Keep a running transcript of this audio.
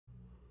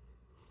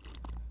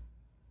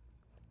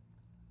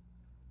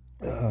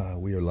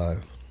We are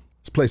live.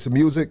 Let's play some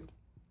music.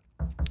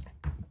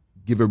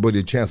 Give everybody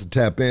a chance to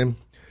tap in.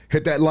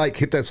 Hit that like,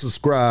 hit that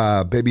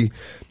subscribe, baby.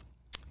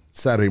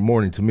 Saturday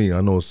morning to me.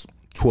 I know it's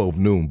 12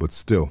 noon, but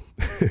still.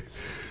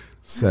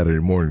 Saturday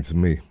morning to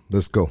me.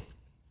 Let's go.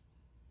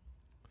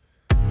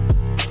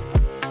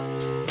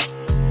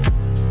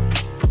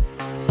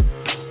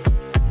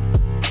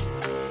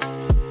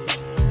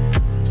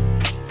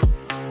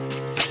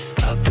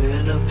 I've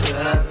been a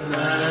bad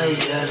man,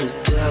 yeah, the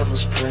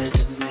devil's praying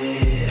to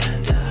me,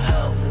 and I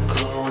help him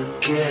go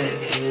and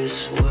get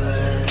his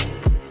way.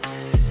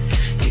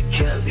 You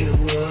kept your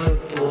word,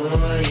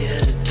 boy,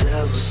 yeah, the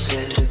devil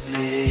said to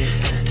me,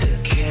 and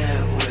I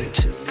can't wait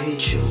to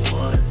meet you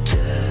one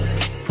day.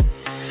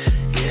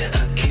 Yeah,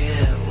 I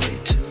can't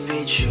wait to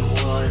meet you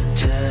one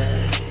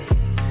day.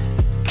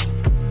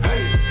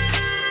 Hey,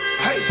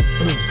 hey,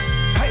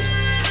 hey,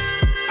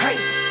 hey,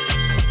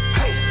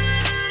 hey,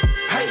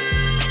 hey,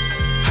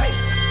 hey,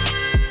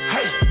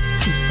 hey.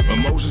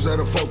 Emotions out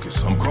of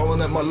focus, I'm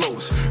crawling at my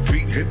lowest.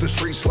 Feet hit the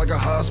streets like a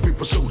high-speed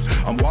pursuit.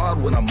 I'm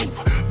wild when I move,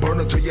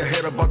 burning to your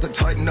head, about to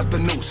tighten up the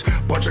noose.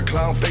 Bunch of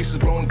clown faces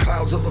blowing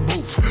clouds of the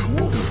booth.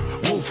 Woof,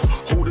 woof,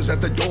 hooters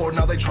at the door,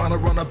 now they trying to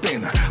run up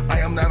in. I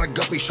am not a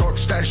guppy shark,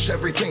 stash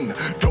everything.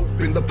 Dope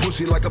in the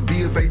pussy like a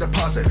B of A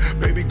deposit.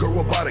 Baby girl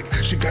robotic,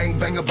 she gang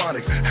bang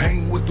abonic.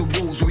 Hang with the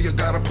rules or you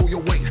gotta pull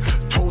your weight.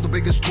 Told the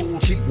biggest tool,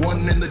 keep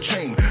one in the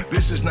chain.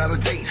 This is not a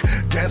date,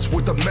 dance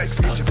with the Mex,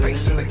 get your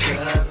face in the cake.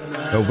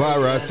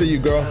 Elvira, I see you,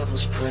 girl.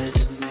 Devil's praying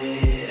to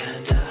me,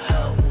 and I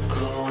help him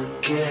go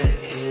and get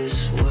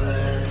his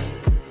way.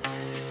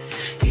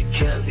 You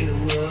kept your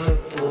word,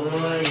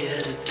 boy,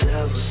 yeah, the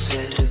devil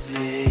said to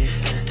me,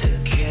 and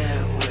I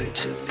can't wait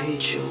to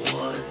meet you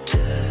one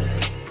day.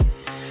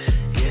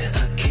 Yeah,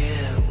 I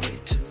can't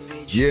wait to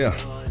meet you Yeah.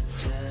 one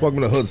day.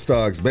 Welcome to Hood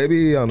Stocks,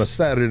 baby, on a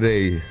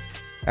Saturday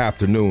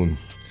afternoon.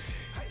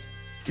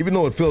 Even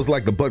though it feels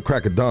like the butt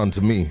crack of dawn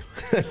to me.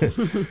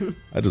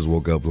 I just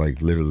woke up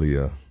like literally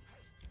an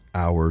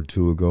hour or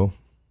two ago,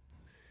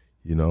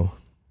 you know.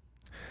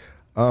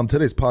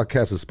 Today's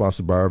podcast is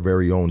sponsored by our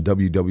very own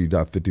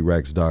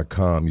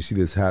www.50racks.com. You see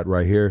this hat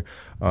right here?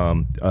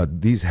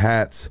 These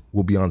hats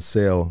will be on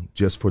sale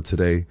just for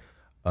today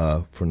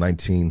for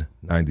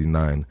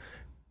 $19.99.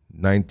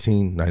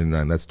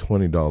 $19.99. That's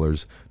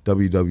 $20.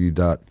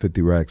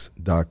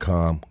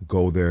 www.50racks.com.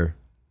 Go there,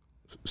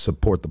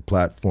 support the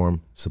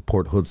platform,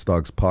 support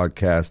Hoodstocks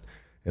podcast,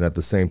 and at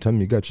the same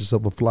time, you got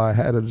yourself a fly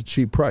hat at a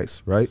cheap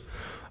price, right?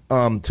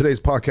 Today's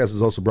podcast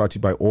is also brought to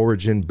you by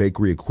Origin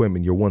Bakery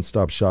Equipment, your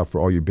one-stop shop for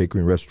all your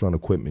bakery and restaurant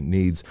equipment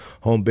needs.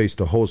 Home-based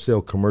to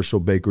wholesale, commercial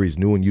bakeries,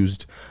 new and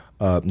used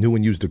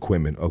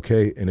equipment,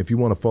 okay? And if you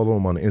want to follow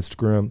them on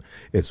Instagram,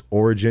 it's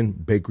Origin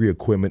Bakery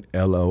Equipment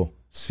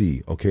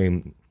LLC, okay?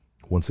 And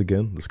once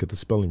again, let's get the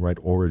spelling right.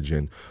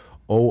 Origin,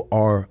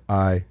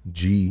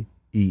 ORIGEN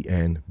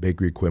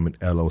Bakery Equipment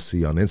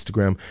LLC on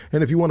Instagram.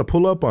 And if you want to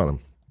pull up on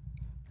them,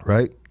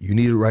 right, you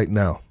need it right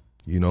now,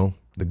 you know?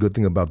 The good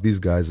thing about these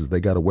guys is they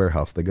got a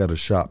warehouse. They got a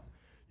shop.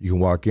 You can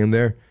walk in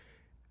there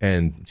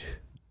and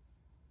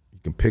you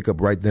can pick up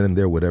right then and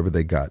there whatever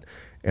they got.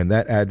 And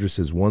that address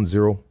is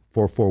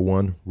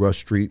 10441 Rush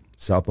Street,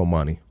 South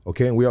Omani.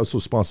 Okay, and we're also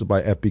sponsored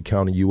by FB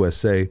County,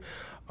 USA.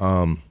 You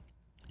can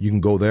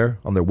go there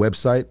on their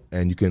website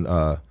and you can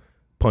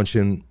punch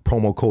in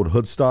promo code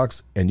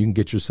Hoodstocks and you can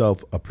get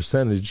yourself a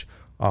percentage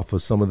off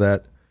of some of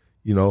that,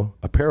 you know,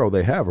 apparel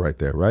they have right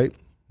there, right?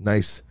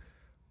 Nice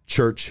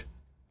church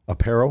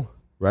apparel.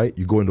 Right?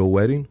 You go into a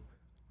wedding.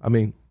 I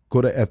mean,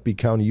 go to FB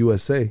County,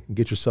 USA and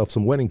get yourself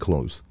some wedding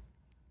clothes.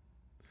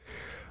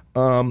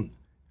 I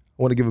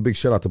want to give a big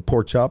shout out to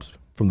Pork Chops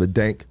from the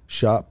Dank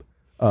Shop.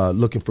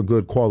 Looking for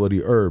good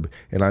quality herb,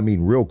 and I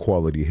mean real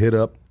quality. Hit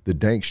up the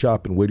Dank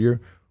Shop in Whittier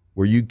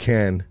where you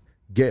can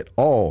get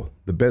all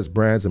the best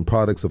brands and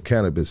products of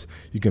cannabis.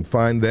 You can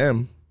find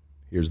them.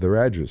 Here's their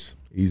address.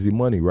 Easy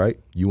money, right?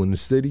 You in the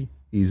city?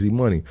 Easy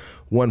money.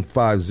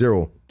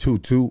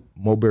 15022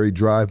 Mulberry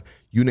Drive,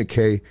 Unit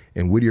K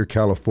in Whittier,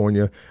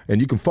 California.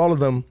 And you can follow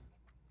them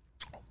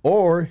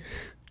it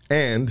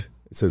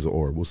says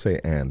or, we'll say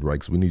and, right?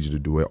 Because we need you to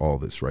do all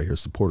this right here.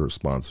 Support our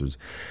sponsors.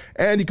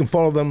 And you can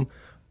follow them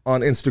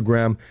on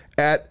Instagram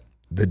at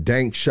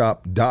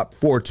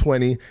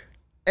thedankshop.420.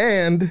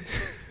 And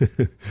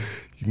you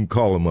can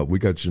call them up. We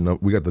got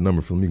the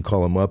number from them. You can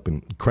call them up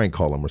and crank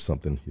call them or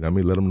something. You know what I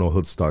mean? Let them know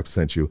Hoodstock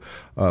sent you.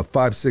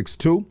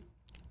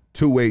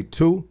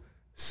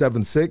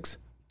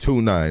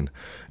 562-282-7629.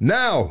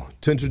 Now,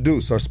 to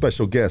introduce our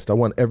special guest, I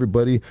want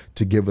everybody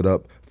to give it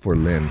up for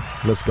Lynn.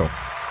 Let's go.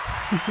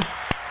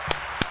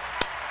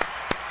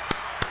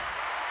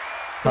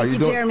 How Thank you you,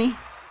 doing? Jeremy.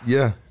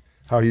 Yeah.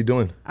 How are you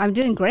doing? I'm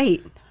doing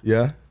great.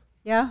 Yeah?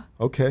 Yeah.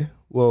 Okay.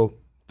 Well,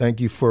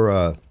 thank you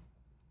for,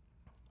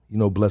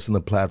 blessing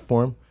the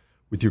platform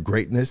with your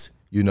greatness.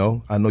 You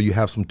know, I know you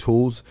have some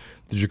tools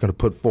that you're going to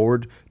put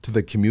forward to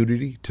the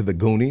community, to the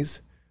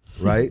Goonies,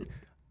 right?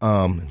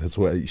 That's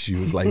why she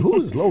was like, who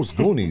is Los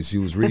Goonies? She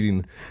was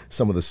reading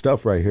some of the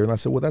stuff right here. And I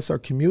said, well, that's our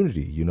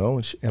community, you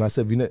know? And I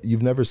said,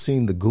 you've never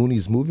seen the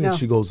Goonies movie? No. And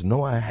she goes,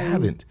 no, I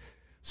haven't.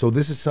 So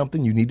this is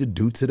something you need to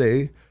do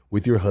today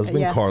with your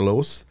husband, Yeah.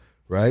 Carlos,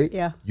 right?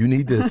 Yeah. You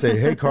need to say,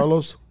 hey,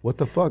 Carlos, what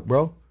the fuck,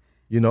 bro?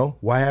 You know,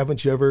 why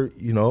haven't you ever,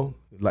 you know,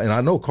 and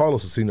I know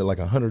Carlos has seen it like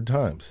 100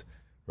 times,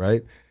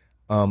 right?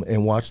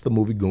 And watch the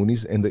movie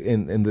Goonies, and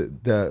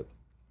the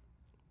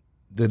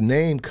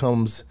name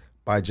comes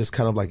by just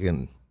kind of like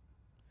an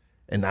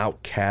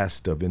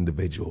outcast of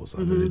individuals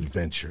on an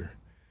adventure,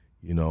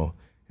 you know?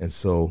 And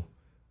so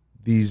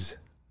these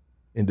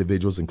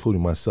individuals,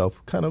 including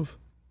myself, kind of,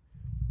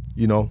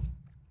 you know,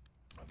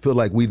 feel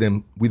like we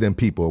them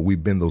people, or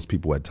we've been those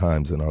people at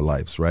times in our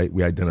lives, right?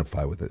 We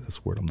identify with it. That's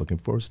the word I'm looking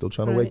for. Still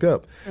trying to wake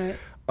up. Right.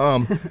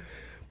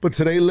 But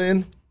today,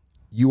 Lynn,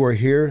 you are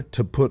here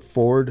to put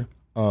forward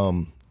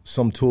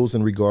some tools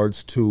in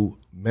regards to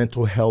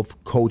mental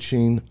health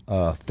coaching,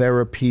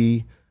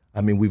 therapy.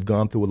 I mean, we've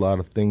gone through a lot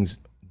of things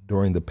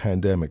during the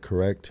pandemic,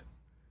 correct?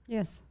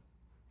 Yes.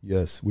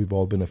 Yes, we've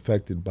all been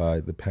affected by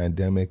the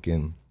pandemic,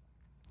 and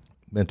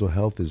mental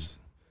health has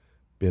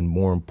been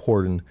more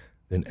important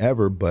than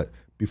ever. But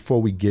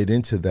before we get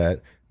into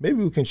that,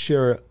 maybe we can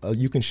share.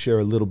 You can share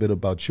a little bit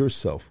about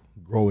yourself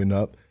growing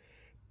up,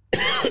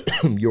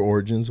 your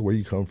origins, where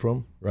you come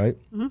from, right?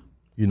 Mm-hmm.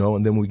 You know,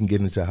 and then we can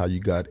get into how you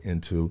got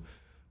into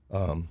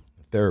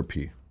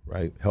therapy,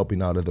 right?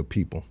 Helping out other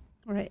people.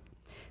 Right.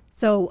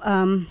 So,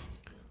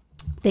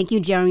 thank you,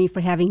 Jeremy,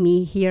 for having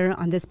me here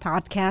on this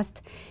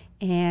podcast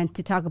and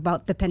to talk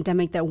about the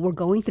pandemic that we're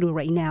going through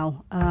right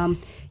now.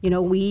 You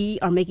know, we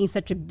are making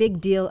such a big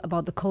deal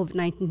about the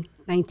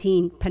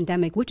COVID-19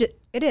 pandemic, which it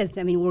is.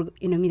 I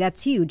mean,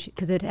 that's huge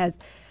because it has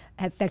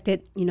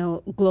affected,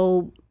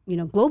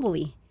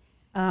 globally.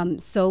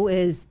 So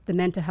is the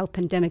mental health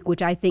pandemic,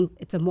 which I think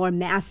it's a more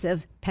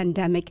massive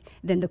pandemic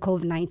than the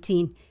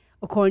COVID-19.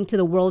 According to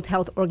the World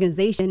Health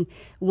Organization,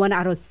 1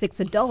 out of 6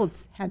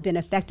 adults have been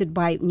affected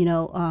by,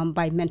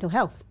 by mental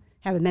health,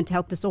 have a mental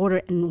health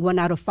disorder, and 1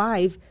 out of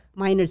 5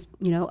 minors,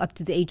 up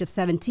to the age of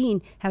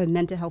 17, have a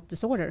mental health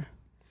disorder.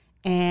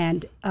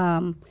 And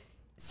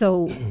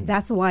so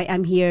that's why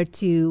I'm here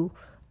to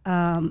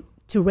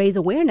raise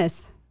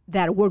awareness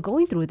that we're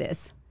going through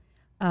this.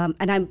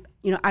 And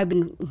I've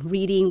been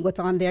reading what's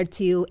on there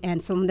too,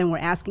 and some of them were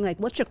asking, like,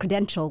 what's your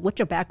credential? What's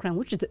your background?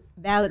 Which is a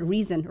valid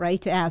reason,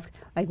 right, to ask,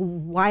 like,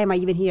 why am I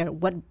even here?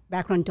 What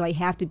background do I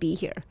have to be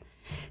here?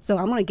 So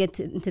I'm going to get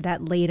into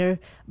that later.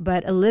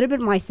 But a little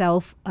bit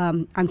myself,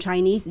 I'm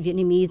Chinese,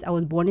 Vietnamese. I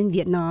was born in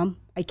Vietnam.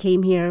 I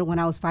came here when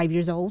I was 5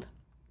 years old.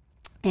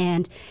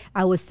 And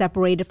I was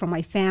separated from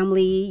my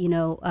family,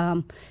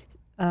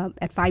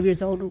 at 5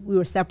 years old, we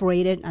were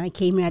separated. And I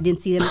came here, I didn't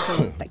see them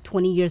until like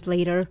 20 years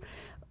later.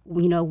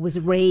 Was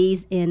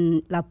raised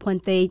in La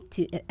Puente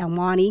to El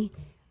Monte,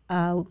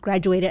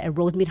 graduated at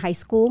Rosemead High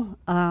School.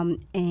 I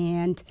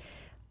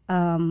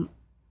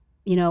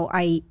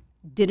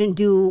didn't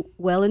do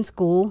well in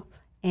school,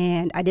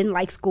 and I didn't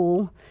like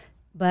school.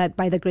 But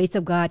by the grace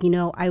of God,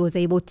 I was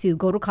able to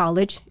go to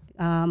college,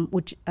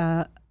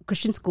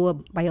 Christian school at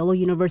Biola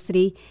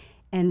University.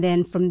 And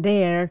then from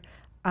there,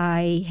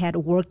 I had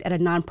worked at a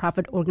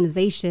nonprofit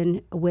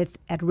organization with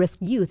at-risk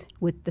youth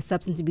with the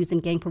Substance Abuse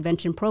and Gang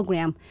Prevention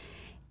Program.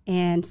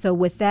 And so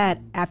with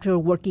that, after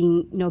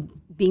working,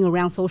 being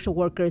around social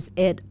workers,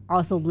 it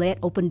also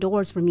opened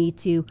doors for me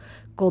to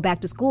go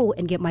back to school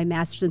and get my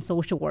master's in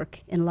social work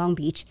in Long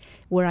Beach,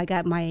 where I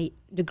got my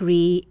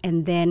degree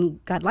and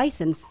then got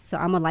licensed. So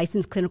I'm a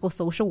licensed clinical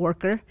social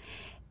worker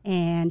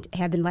and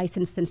have been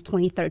licensed since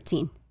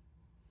 2013.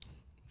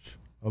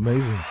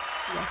 Amazing.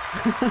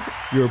 Yeah.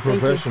 You're a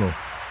professional.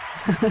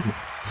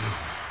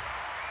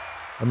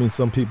 I mean,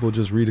 some people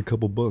just read a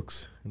couple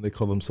books and they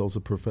call themselves a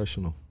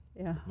professional.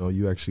 Yeah. No,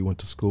 you actually went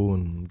to school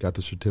and got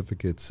the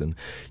certificates. And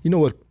you know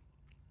what?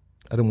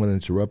 I don't want to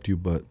interrupt you,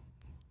 but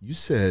you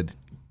said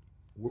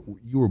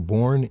you were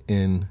born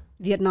in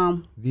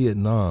Vietnam.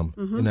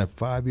 Mm-hmm. And at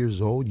 5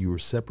 years old, you were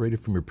separated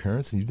from your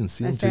parents and you didn't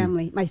see them. My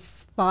family, my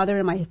father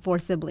and my 4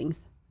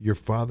 siblings. Your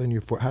father and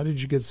your how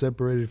did you get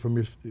separated from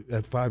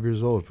at 5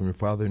 years old from your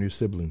father and your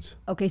siblings?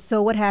 Okay,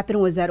 so what happened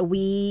was that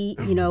we,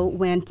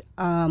 went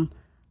on.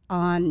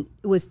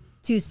 It was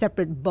 2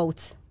 separate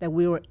boats that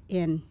we were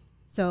in.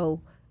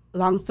 So,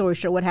 long story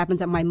short, what happens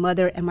that my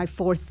mother and my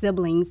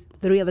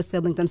 3 other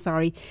siblings,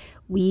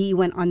 we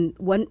went on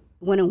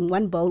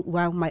one boat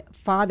while my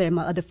father and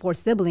my other 4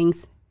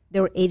 siblings,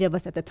 there were 8 of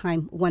us at the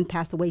time. One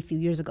passed away a few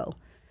years ago.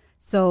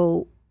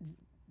 So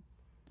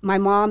my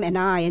mom and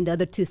I and the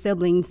other 3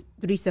 siblings,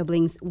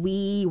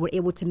 we were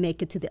able to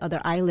make it to the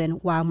other island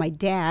while my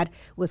dad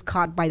was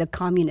caught by the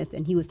communists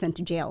and he was sent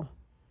to jail.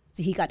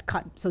 So he got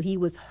caught. So he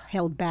was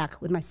held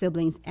back with my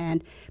siblings,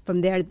 and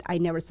from there I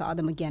never saw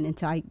them again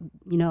until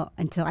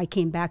I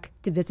came back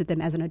to visit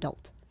them as an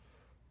adult.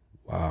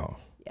 Wow.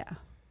 Yeah.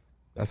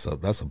 That's a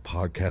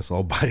podcast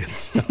all by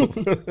itself.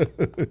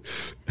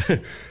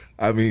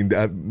 I mean,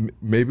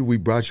 maybe we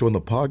brought you on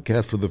the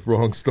podcast for the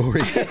wrong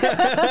story,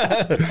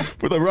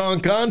 for the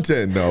wrong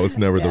content. No, it's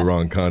never the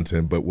wrong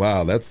content. But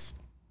wow,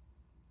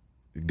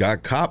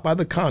 got caught by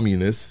the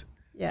communists.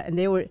 Yeah, and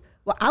they were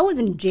Well, I was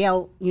in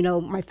jail.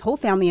 My whole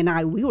family and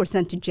I, we were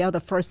sent to jail the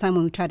first time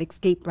when we tried to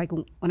escape, like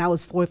when I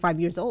was 4 or 5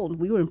 years old.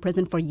 We were in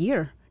prison for a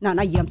year. No,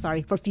 not a year, I'm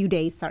sorry, for a few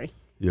days, sorry.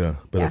 Yeah,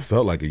 but Yeah. it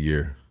felt like a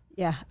year.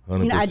 Yeah.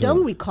 100%. I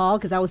don't recall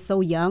because I was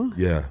so young.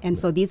 Yeah. And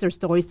so these are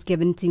stories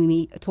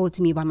told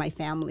to me by my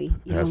family.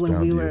 Passed when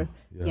down we to you. were,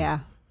 Yeah.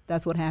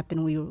 that's what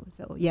happened.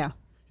 Yeah.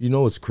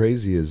 What's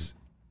crazy is,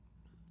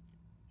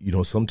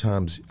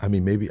 sometimes,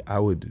 maybe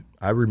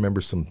I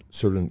remember some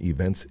certain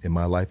events in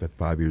my life at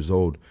 5 years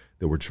old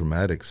that were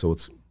traumatic. So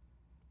it's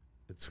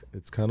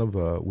kind of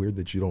weird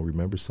that you don't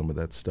remember some of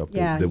that stuff.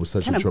 Yeah. That was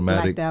such a kind of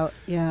traumatic. blacked out.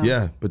 Yeah.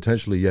 Yeah,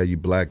 potentially, yeah, you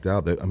blacked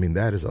out.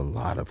 That is a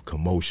lot of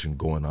commotion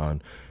going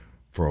on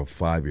for a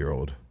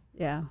 5-year-old.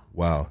 Yeah.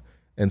 Wow.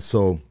 And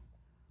so,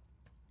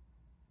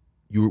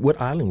 what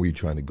island were you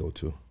trying to go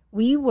to?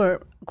 We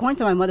were, according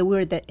to my mother, we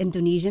were at the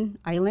Indonesian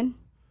island.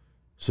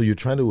 So you're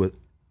trying to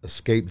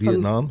escape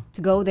Vietnam?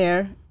 To go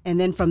there.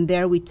 And then from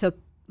there,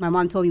 my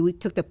mom told me we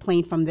took the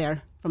plane from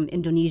there, from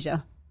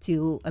Indonesia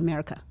to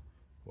America.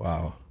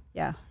 Wow.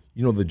 Yeah.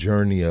 The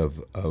journey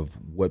of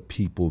what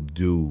people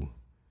do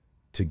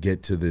to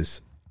get to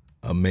this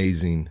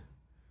amazing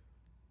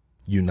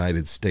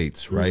United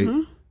States, right?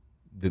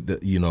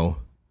 The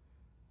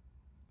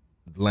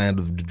land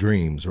of the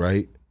dreams,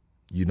 right?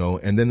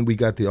 And then we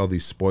got all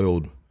these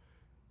spoiled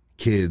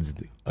kids,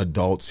 the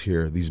adults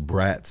here, these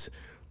brats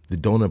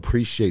that don't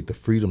appreciate the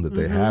freedom that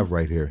they have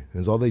right here.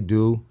 And all they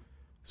do,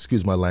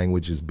 excuse my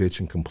language, is bitch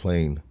and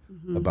complain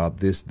about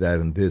this, that,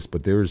 and this.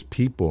 But there's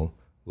people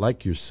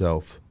like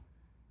yourself,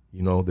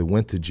 that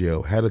went to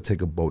jail, had to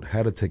take a boat,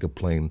 had to take a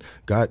plane,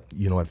 got,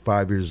 at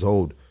 5 years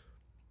old,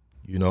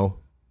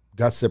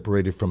 got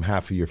separated from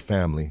half of your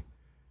family,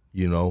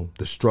 the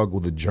struggle,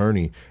 the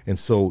journey. And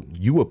so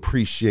you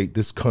appreciate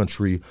this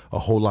country a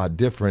whole lot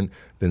different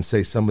than,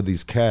 say, some of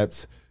these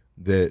cats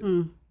that,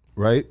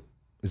 right?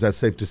 Is that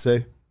safe to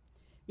say?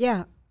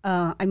 Yeah.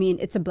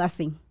 It's a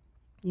blessing,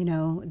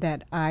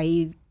 that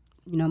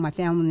my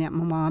family,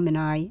 my mom and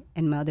I,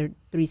 and my other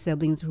 3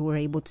 siblings who were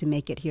able to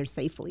make it here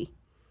safely,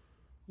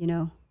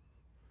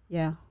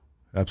 Yeah.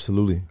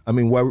 Absolutely.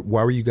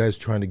 Why were you guys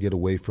trying to get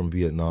away from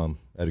Vietnam?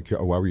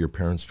 Or why were your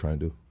parents trying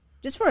to?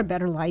 Just for a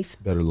better life.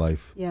 Better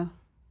life. Yeah.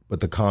 But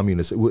the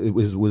communists,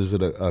 was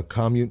it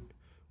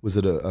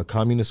a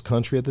communist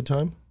country at the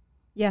time?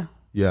 Yeah.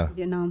 Yeah.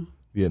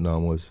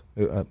 Vietnam was.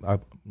 Yeah. I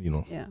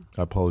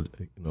apologize.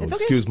 It's okay.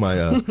 Excuse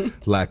my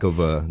lack of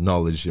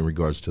knowledge in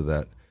regards to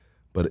that,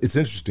 but it's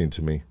interesting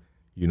to me.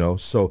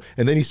 So,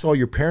 and then you saw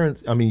your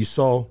parents. You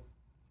saw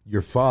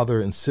your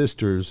father and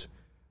sisters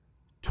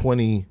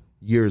 20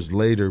 years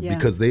later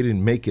because they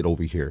didn't make it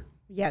over here.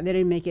 Yeah, they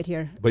didn't make it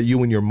here. But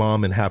you and your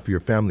mom and half of your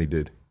family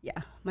did.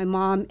 Yeah, my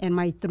mom and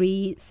my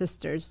 3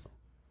 sisters.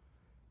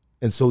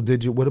 And so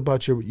what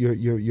about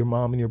your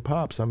mom and your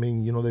pops?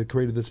 They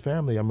created this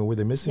family. Were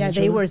they missing each other?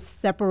 Yeah, they were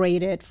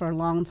separated for a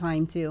long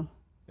time too.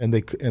 And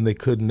they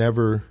could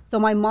never. So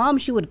my mom,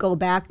 she would go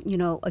back,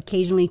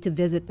 occasionally to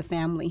visit the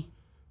family.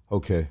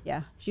 Okay.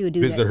 Yeah, she would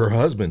do visit that. her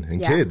husband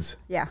and kids.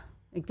 Yeah,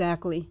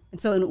 exactly. And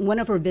so in one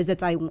of her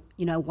visits, I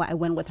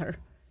went with her.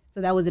 So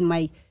that was in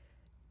my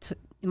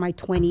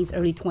 20s,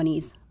 early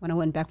 20s, when I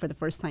went back for the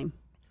first time.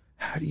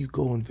 How do you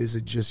go and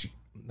visit just,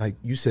 like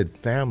you said,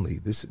 family?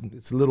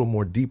 It's a little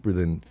more deeper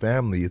than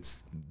family.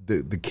 It's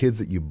the kids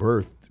that you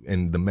birthed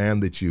and the man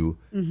that you,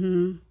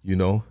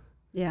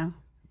 Yeah.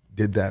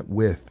 did that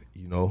with,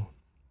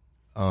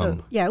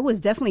 So, it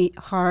was definitely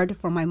hard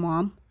for my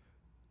mom,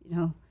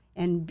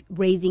 and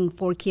raising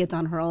 4 kids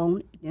on her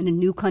own in a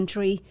new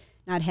country,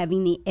 not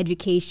having any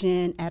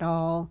education at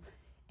all.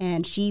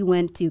 And she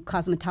went to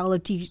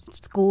cosmetology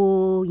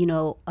school,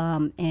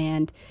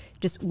 and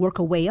just work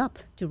her way up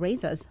to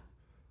raise us.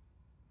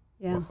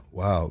 Yeah.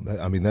 Wow.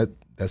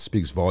 That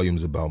speaks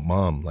volumes about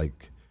mom.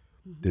 Like,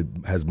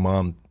 has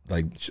mom,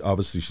 like,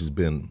 obviously she's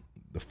been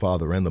the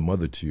father and the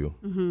mother to you.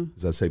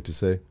 Is that safe to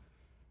say?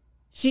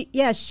 She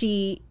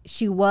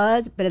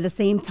was, but at the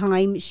same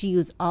time, she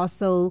was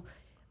also,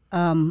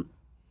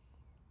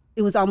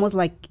 it was almost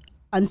like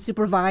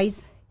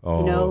unsupervised.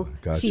 Oh,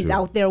 gotcha. She's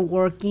out there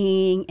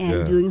working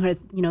and doing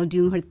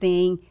her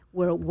thing.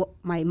 Where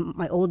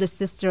my oldest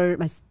sister,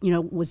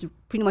 was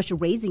pretty much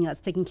raising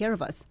us, taking care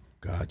of us.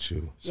 Got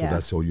you. So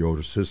that's your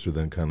older sister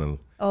then kind of.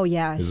 Oh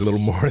yeah. Is a little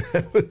more.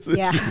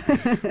 Yeah.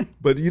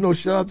 But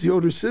shout out to your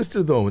older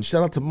sister though, and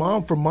shout out to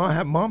mom for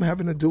mom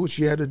having to do what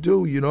she had to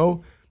do.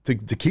 To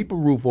keep a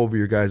roof over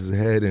your guys'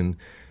 head and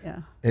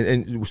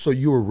so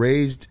you were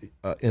raised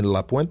in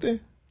La Puente?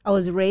 I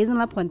was raised in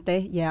La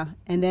Puente,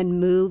 and then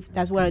moved.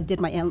 That's where I did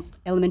my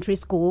elementary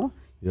school,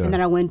 and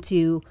then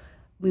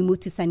we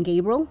moved to San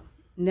Gabriel,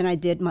 and then I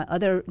did my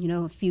other,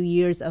 few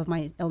years of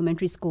my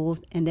elementary school,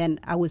 and then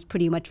I was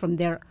pretty much from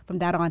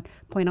that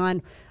point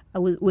on, I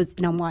was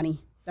in Amwani.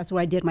 That's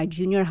where I did my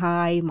junior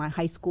high, my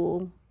high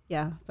school.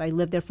 Yeah, so I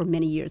lived there for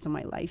many years of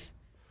my life.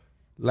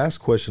 Last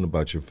question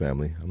about your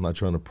family. I'm not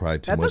trying to pry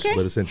too That's much, okay.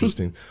 but it's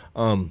interesting.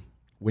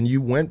 When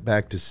you went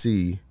back to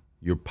see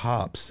your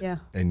pops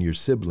and your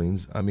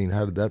siblings, how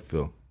did that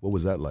feel? What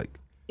was that like?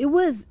 It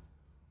was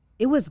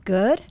It was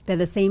good, but at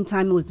the same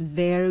time, it was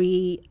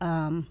very.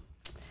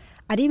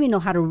 I didn't even know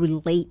how to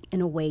relate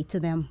in a way to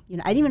them. You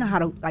know, I didn't even know how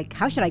to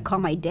how should I call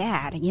my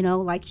dad? You know,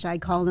 like should I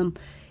call him,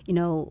 you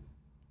know,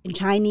 in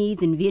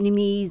Chinese, in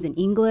Vietnamese, in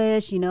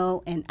English? You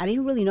know, and I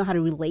didn't really know how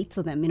to relate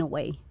to them in a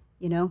way.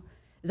 You know,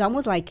 it's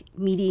almost like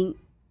meeting,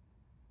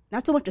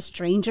 not so much a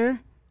stranger,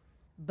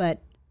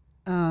 but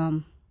I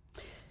don't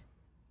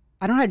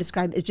know how to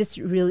describe it. It's just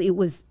really it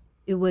was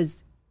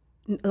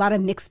a lot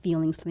of mixed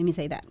feelings. Let me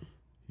say that.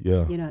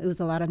 Yeah. You know, it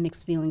was a lot of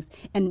mixed feelings,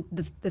 and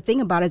the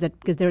thing about it is that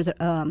because there's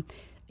a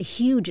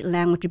huge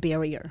language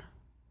barrier.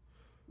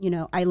 You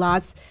know, I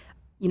lost,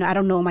 you know, I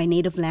don't know my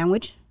native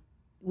language,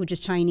 which is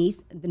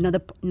Chinese,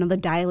 another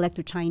dialect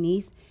of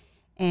Chinese.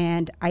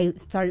 And I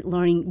started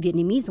learning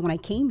Vietnamese when I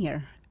came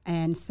here.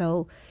 And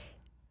so,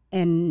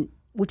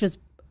 which was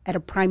at a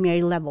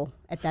primary level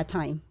at that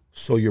time.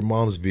 So your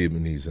mom's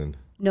Vietnamese and?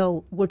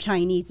 No, we're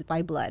Chinese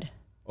by blood.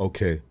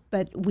 Okay.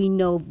 But we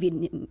know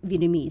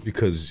Vietnamese.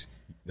 Because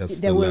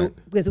that's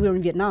because we were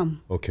in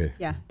Vietnam. Okay.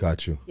 Yeah.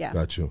 Got you. Yeah.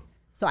 Got you.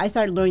 So I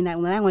started learning that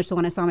language. So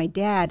when I saw my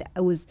dad,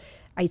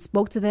 I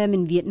spoke to them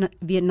in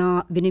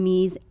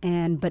Vietnamese,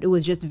 but it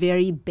was just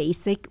very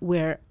basic,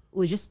 where it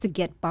was just to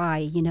get by,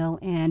 you know.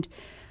 And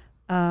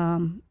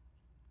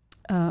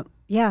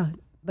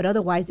but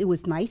otherwise it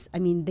was nice. I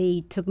mean,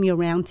 they took me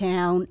around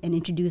town and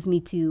introduced me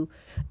to,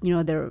 you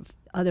know, their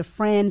other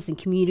friends and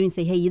community, and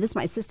say, hey, this is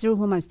my sister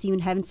whom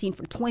haven't seen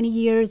for 20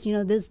 years. You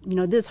know, this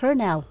is her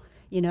now.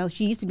 You know,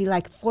 she used to be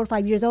like 4 or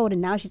 5 years old,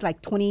 and now she's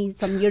like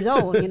 20-some years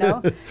old, you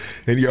know.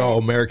 And you're all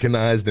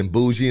Americanized and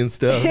bougie and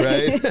stuff,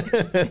 right?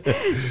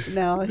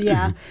 No,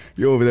 yeah.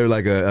 You're over there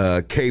like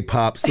a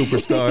K-pop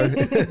superstar.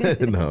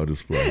 No,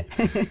 just playing.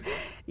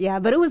 Yeah,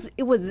 but it was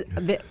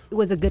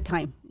a good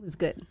time. It was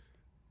good.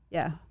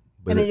 Yeah.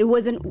 But I mean,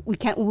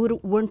 we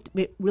weren't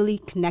really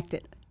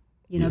connected,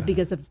 you know,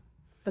 because of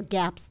the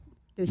gaps.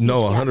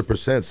 No,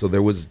 100%. So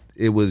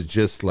it was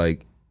just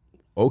like,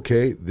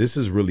 okay, this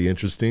is really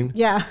interesting.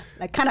 Yeah,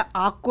 like kind of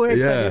awkward.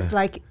 Yeah. But it's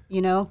like,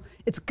 you know,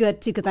 it's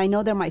good too, because I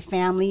know they're my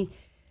family,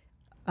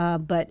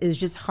 but it's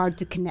just hard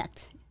to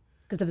connect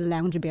because of the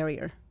language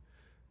barrier.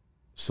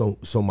 So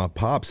my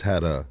pops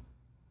had a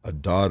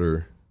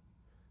daughter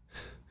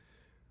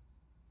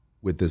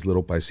with this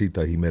little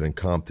paisita he met in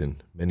Compton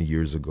many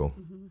years ago.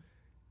 Mm-hmm.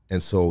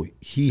 And so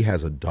he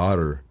has a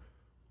daughter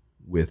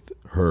with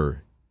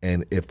her.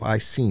 And if I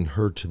seen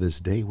her to this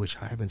day, which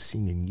I haven't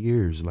seen in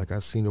years, like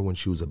I've seen her when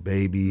she was a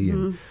baby,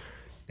 mm-hmm.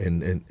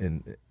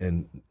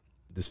 and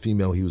this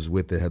female he was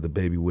with that had the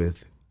baby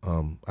with,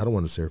 I don't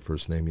want to say her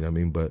first name, you know what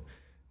I mean, but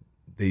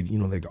they, you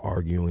know, they're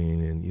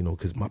arguing, and you know,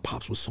 because my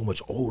pops was so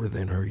much older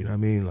than her, you know what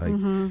I mean, like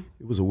mm-hmm.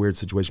 It was a weird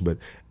situation. But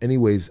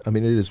anyways, I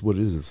mean, it is what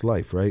it is. It's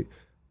life, right?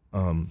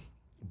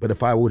 But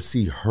if I would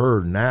see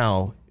her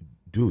now,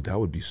 dude, that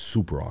would be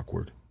super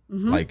awkward.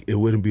 Mm-hmm. Like, it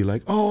wouldn't be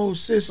like, oh,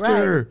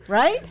 sister.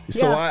 Right?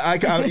 So yeah.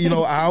 I you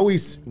know, I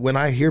always, when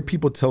I hear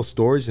people tell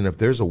stories, and if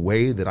there's a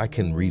way that I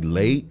can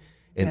relate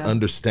and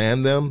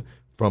understand them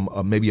from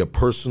maybe a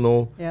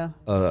personal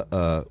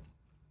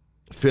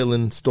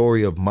feeling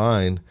story of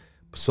mine.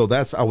 So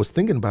I was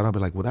thinking about it. I'd be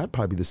like, well, that'd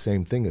probably be the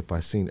same thing if I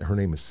seen, her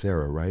name is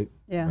Sarah, right?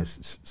 Yeah. My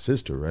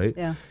sister, right?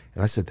 Yeah.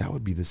 And I said, that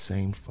would be the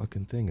same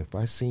fucking thing. If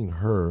I seen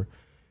her,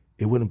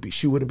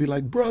 she wouldn't be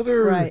like,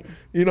 brother, right.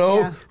 You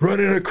know,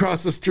 running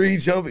across the street,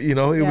 jumping, you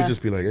know, it would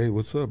just be like, hey,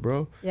 what's up,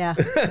 bro? Yeah.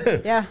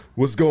 Yeah.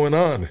 What's going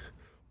on?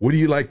 What do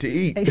you like to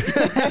eat?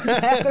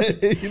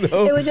 Exactly. You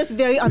know? It was just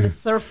very on the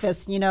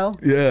surface, you know?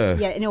 Yeah.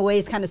 Yeah, in a way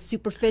it's kind of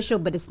superficial,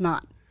 but it's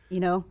not, you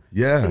know?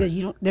 Yeah.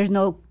 Because there's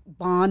no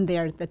bond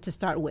there to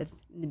start with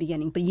in the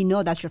beginning, but you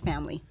know that's your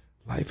family.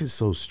 Life is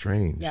so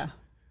strange. Yeah.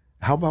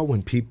 How about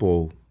when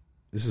people,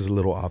 this is a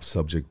little off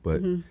subject,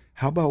 but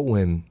how about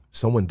when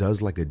someone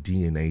does like a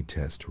DNA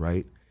test,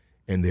 right?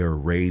 And they're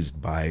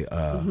raised by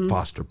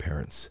foster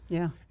parents.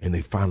 Yeah. And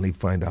they finally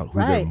find out who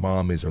their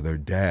mom is or their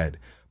dad.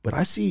 But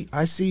I see,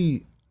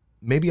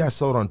 maybe I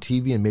saw it on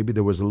TV, and maybe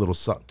there was a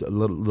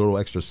little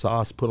extra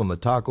sauce put on the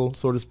taco,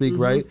 so to speak,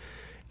 right?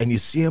 And you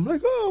see him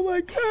like, oh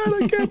my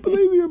God, I can't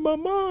believe you're my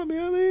mom, you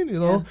know what I mean? You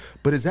know? Yeah.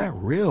 But is that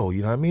real,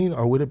 you know what I mean?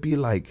 Or would it be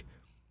like,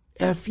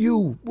 F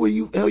you, where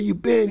hell you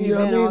been, you know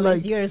what I mean?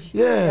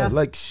 Like,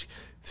 like,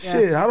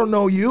 shit, I don't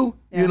know you,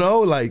 you know?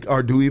 Like,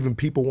 or do even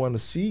people want to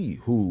see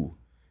who,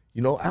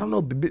 you know? I don't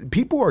know.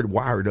 People are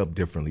wired up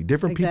differently.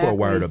 Different people are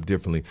wired up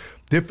differently.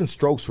 Different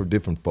strokes for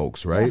different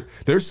folks, right? Yeah.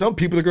 There's some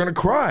people that are going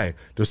to cry.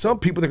 There's some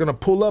people that are going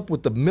to pull up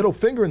with the middle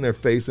finger in their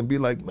face and be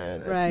like,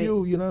 man, F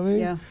you, you know what I mean?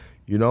 Yeah.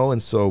 You know,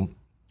 and so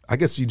I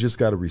guess you just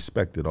got to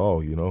respect it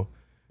all, you know?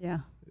 Yeah.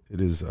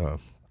 It is a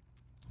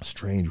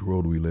strange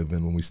world we live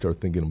in when we start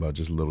thinking about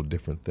just little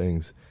different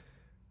things.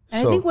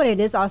 And I think what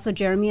it is also,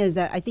 Jeremy, is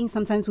that I think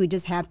sometimes we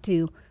just have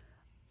to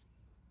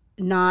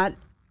not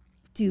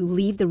to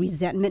leave the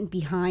resentment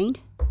behind,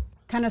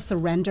 kind of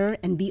surrender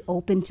and be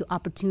open to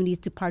opportunities,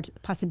 to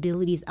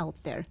possibilities out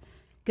there.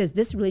 Because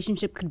this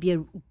relationship could be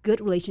a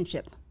good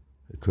relationship.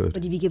 It could.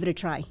 But if you give it a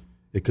try.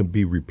 It can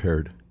be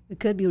repaired. It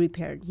could be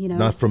repaired, you know.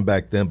 Not from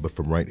back then, but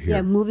from right here.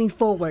 Yeah, moving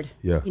forward.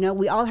 Yeah. You know,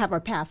 we all have our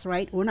past,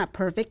 right? We're not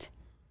perfect,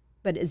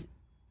 but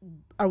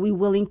are we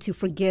willing to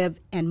forgive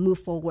and move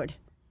forward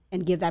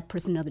and give that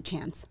person another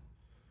chance?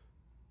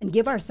 And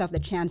give ourselves the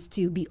chance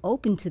to be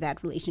open to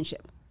that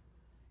relationship.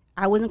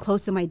 I wasn't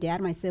close to my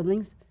dad, my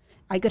siblings.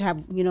 I could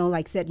have, you know,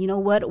 like said, you know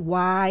what,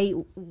 why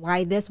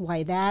this,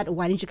 why that?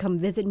 Why didn't you come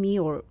visit me?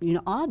 Or, you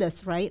know, all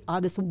this, right?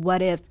 All this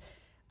what ifs.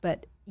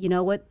 But you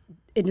know what?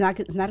 It's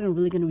not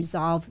really going to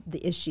resolve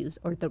the issues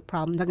or the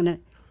problem. It's not going to,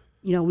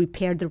 you know,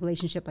 repair the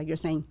relationship like you're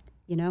saying,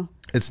 you know?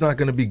 It's not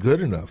going to be good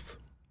enough.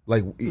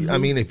 Like, I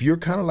mean, if you're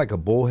kind of like a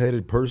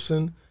bullheaded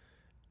person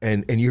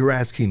and you're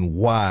asking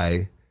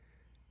why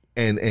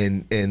and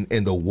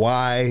the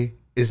why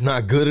is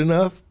not good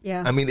enough,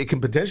 Yeah. I mean, it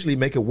can potentially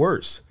make it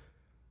worse,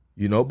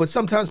 you know? But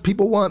sometimes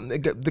people they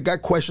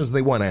got questions and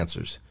they want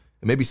answers.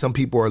 And maybe some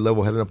people are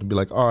level-headed enough to be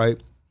like, all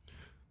right,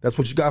 that's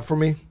what you got for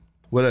me?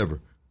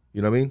 Whatever.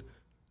 You know what I mean?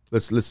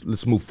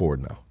 Let's move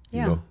forward now.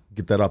 Yeah. You know,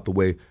 get that out the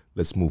way.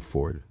 Let's move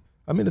forward.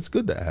 I mean, it's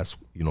good to ask,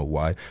 you know,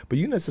 why, but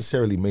you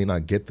necessarily may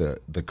not get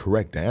the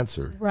correct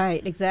answer.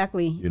 Right,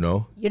 exactly. You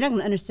know? You're not going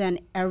to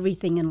understand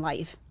everything in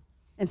life.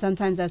 And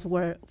sometimes that's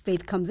where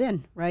faith comes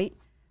in, right?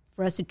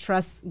 For us to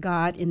trust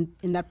God in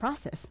that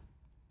process.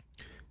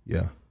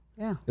 Yeah.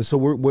 Yeah. And so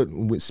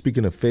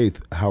speaking of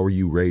faith, how are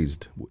you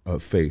raised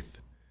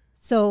faith?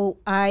 So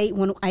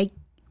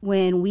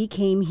when we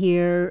came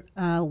here,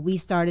 my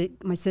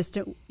younger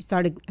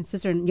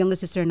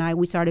sister and I,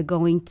 we started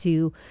going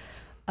to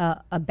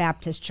a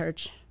Baptist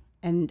church,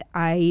 and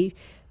we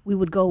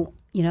would go,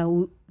 you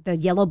know, the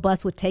yellow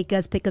bus would pick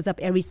us up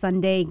every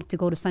Sunday to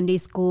go to Sunday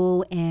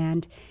school,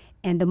 and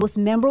the most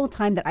memorable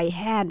time that I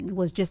had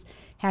was just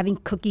having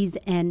cookies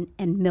and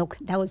milk.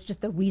 That was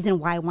just the reason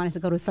why I wanted to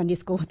go to Sunday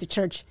school at the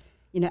church.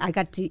 You know, I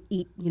got to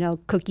eat, you know,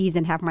 cookies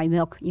and have my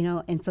milk, you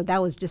know, and so that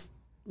was just,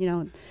 you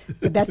know,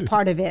 the best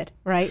part of it,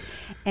 right?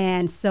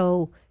 And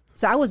so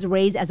I was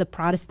raised as a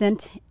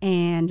Protestant,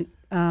 and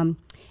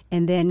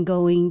then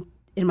going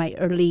in my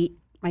early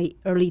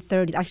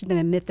 30s, actually in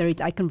my mid 30s,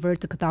 I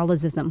converted to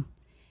Catholicism,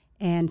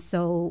 and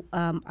so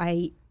I'm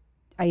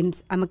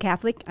a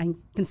Catholic. I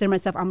consider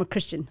myself I'm a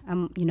Christian.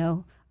 I'm, you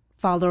know,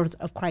 followers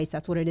of Christ.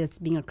 That's what it is,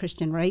 being a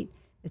Christian, right?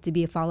 Is to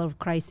be a follower of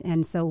Christ.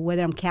 And so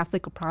whether I'm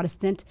Catholic or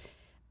Protestant,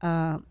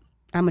 I'm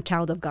a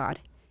child of God,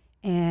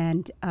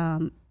 and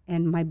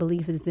my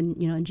belief is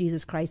in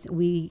Jesus Christ.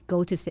 We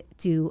go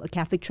to a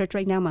Catholic church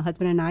right now, my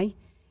husband and I,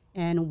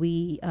 and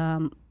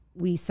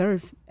we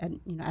serve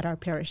at our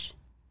parish.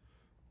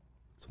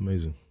 It's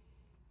amazing.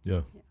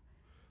 Yeah.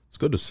 It's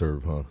good to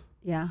serve, huh?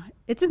 Yeah,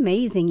 it's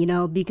amazing, you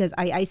know, because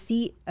I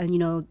see, you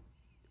know,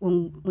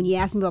 when you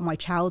ask me about my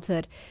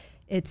childhood,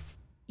 it's,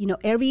 you know,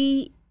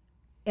 every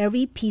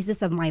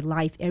pieces of my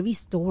life, every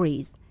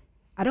stories,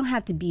 I don't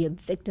have to be a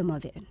victim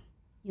of it.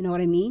 You know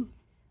what I mean?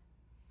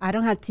 I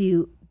don't have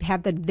to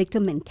have that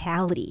victim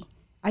mentality.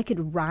 I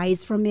could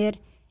rise from it,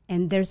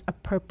 and there's a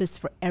purpose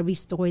for every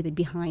story that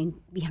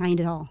behind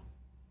it all.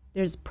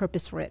 There's a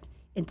purpose for it.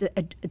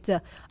 It's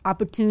a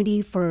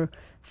opportunity for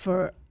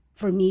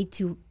me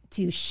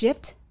to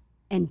shift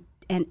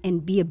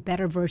and be a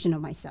better version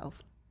of myself.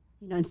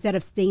 You know, instead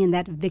of staying in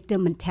that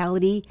victim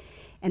mentality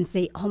and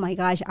say, oh my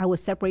gosh, I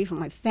was separated from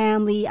my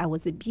family, I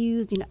was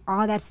abused, you know,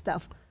 all that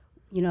stuff.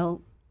 You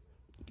know,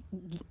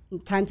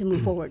 time to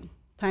move forward.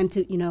 Time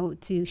to, you know,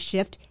 to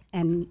shift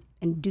and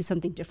do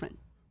something different.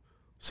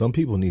 Some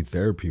people need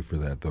therapy for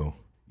that, though.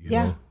 You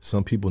Yeah. know?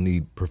 Some people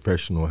need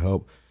professional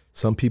help.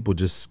 Some people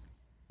just,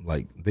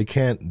 like, they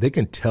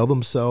can tell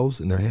themselves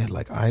in their head,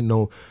 like, I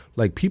know,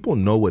 like, people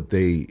know what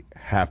they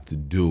have to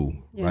do,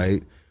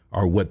 right?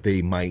 Or what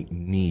they might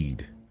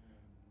need,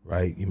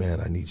 right?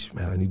 I need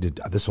to,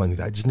 this one,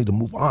 I just need to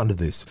move on to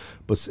this.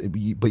 But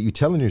you're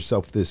telling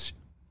yourself this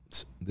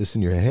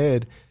in your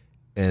head,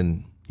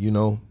 and, you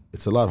know,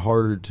 it's a lot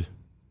harder to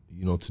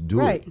do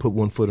Right. it, put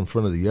one foot in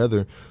front of the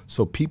other.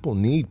 So people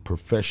need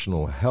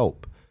professional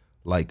help.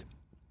 Like,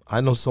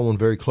 I know someone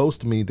very close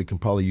to me that can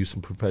probably use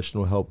some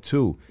professional help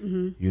too.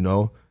 Mm-hmm. You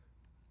know,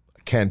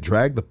 I can't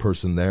drag the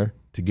person there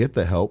to get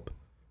the help.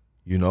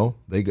 You know,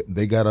 they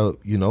gotta,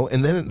 you know,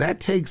 and then that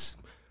takes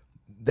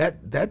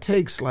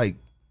like,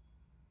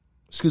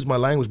 excuse my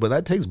language, but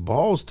that takes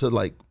balls to,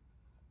 like,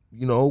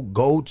 you know,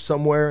 go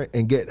somewhere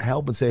and get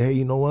help and say, hey,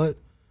 you know what?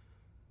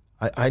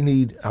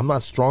 I'm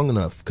not strong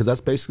enough, because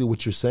that's basically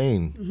what you're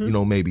saying. Mm-hmm. You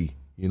know, maybe,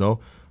 you know,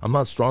 I'm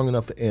not strong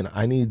enough, and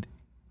I need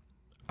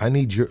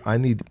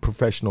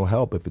professional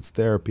help. If it's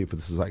therapy, if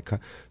it's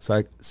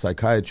a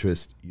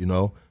psychiatrist, you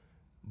know,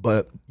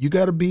 but you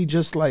got to be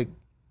just, like,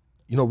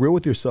 you know, real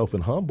with yourself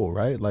and humble,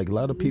 right? Like, a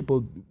lot of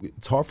people,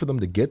 it's hard for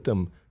them to get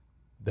them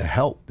the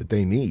help that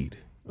they need.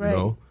 Right. You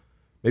know,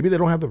 maybe they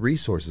don't have the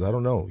resources. I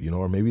don't know, you know,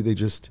 or maybe they're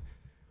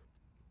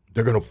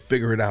gonna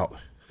figure it out.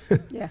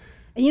 Yeah.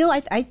 And, you know,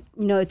 I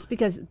you know, it's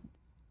because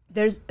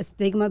there's a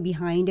stigma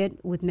behind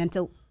it with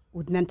mental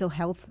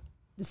health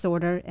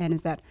disorder, and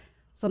is that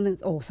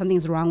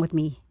something's wrong with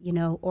me, you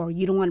know, or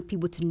you don't want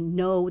people to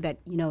know that,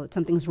 you know,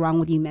 something's wrong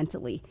with you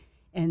mentally,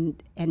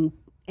 and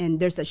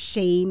there's a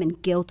shame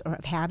and guilt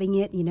of having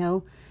it,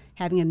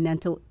 having a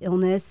mental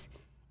illness.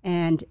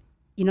 And,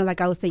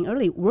 like I was saying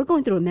earlier, we're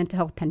going through a mental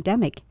health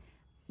pandemic.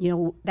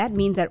 That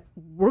means that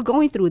we're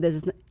going through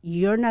this.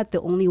 You're not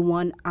the only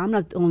one. I'm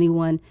not the only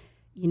one,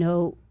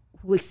 who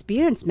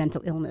experienced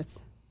mental illness.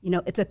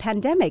 It's a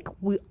pandemic.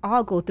 We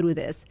all go through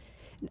this.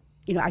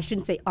 I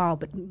shouldn't say all,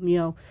 but,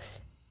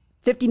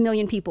 50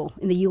 million people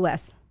in the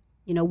U.S.,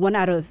 1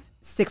 out of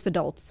 6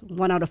 adults,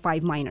 1 out of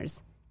 5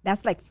 minors.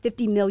 That's like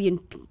 50 million,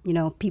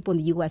 people in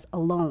the U.S.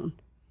 alone.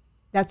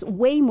 That's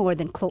way more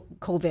than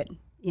COVID,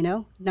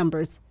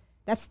 numbers.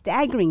 That's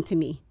staggering to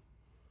me,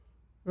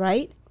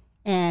 right?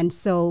 And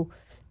so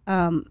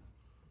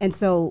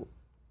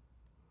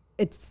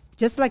it's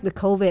just like the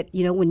COVID,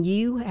 when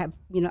you have,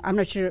 I'm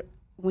not sure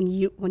when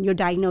you're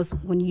diagnosed,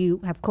 when you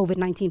have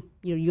COVID-19,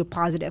 you're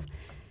positive.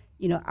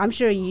 I'm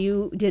sure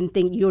you didn't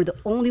think you were the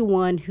only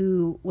one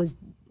who was,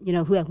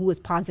 who was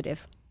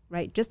positive,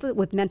 right? Just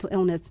with mental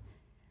illness,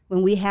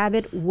 when we have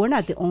it, we're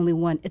not the only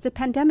one. It's a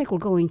pandemic we're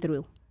going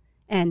through,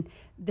 and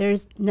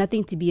there's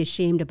nothing to be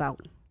ashamed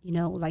about.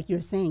 Like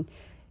you're saying,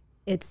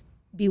 it's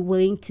be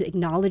willing to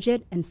acknowledge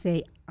it and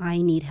say, I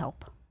need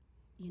help.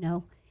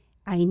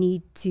 I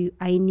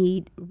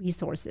need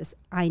resources.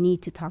 I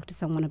need to talk to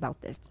someone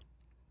about this.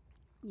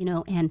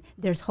 And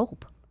there's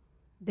hope.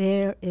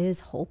 There is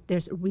hope.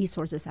 There's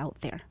resources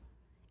out there.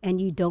 And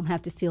you don't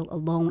have to feel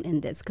alone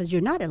in this, because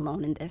you're not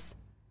alone in this.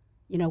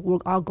 We're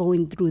all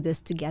going through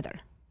this together.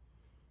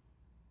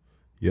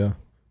 Yeah.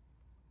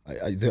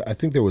 I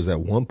think there was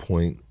at one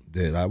point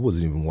that I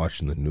wasn't even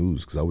watching the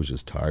news because I was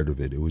just tired of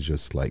it. It was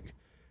just like,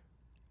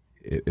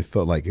 it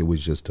felt like it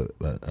was just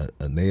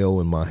a nail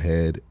in my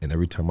head, and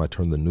every time I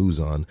turned the news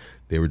on,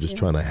 they were just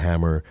trying to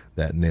hammer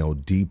that nail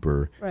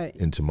deeper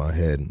into my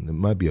head. And it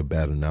might be a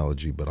bad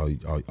analogy, but I'm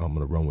going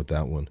to run with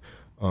that one,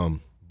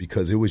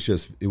 because it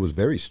was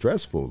very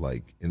stressful.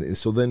 Like, and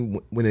so then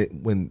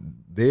when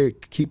they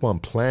keep on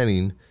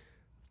planning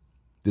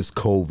this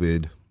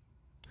COVID,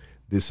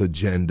 this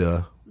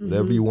agenda,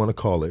 whatever you want to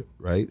call it,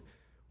 right?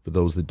 For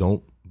those that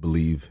don't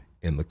believe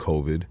in the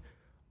COVID,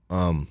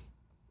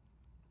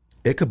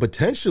 it could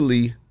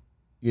potentially,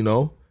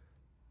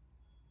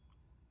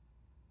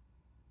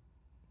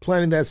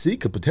 planting that seed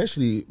could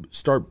potentially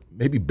start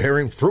maybe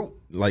bearing fruit,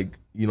 like,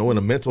 in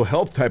a mental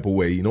health type of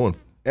way, and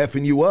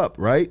effing you up,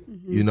 right?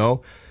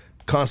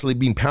 Constantly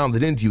being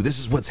pounded into you. This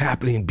is what's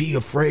happening. Be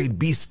afraid,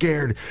 be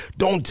scared.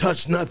 Don't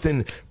touch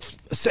nothing.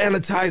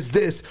 Sanitize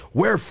this.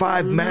 Wear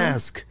 5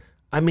 masks.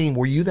 I mean,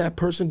 were you that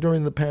person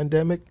during the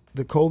pandemic,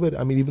 the COVID?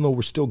 I mean, even though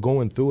we're still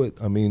going through it,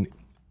 I mean,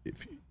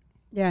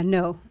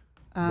 no.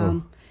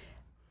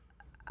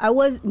 I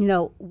was,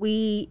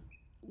 we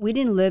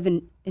didn't live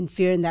in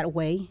fear in that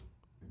way.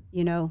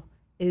 It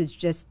was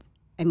just,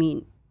 I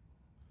mean,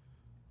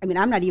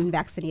 I'm not even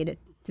vaccinated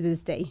to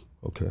this day.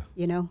 Okay.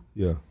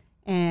 Yeah.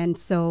 And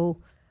so,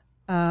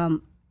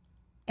 and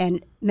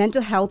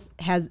mental health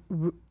has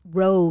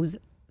rose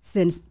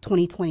since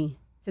 2020,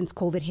 since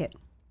COVID hit.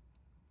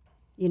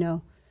 I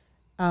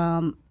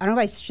don't know if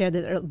I shared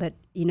this earlier, but,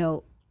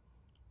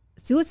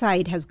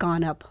 suicide has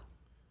gone up,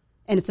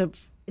 and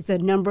it's a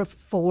number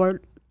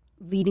 4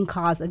 leading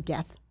cause of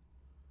death.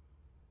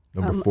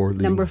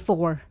 Number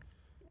 4,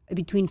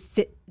 between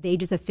the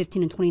ages of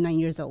 15 and 29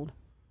 years old.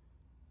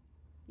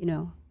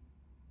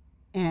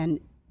 And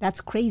that's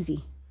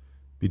crazy.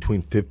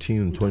 Between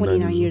 15 and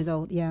 29 years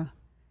old, yeah.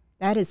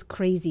 That is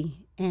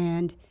crazy.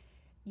 And,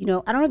 I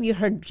don't know if you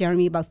heard,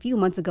 Jeremy, about a few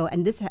months ago,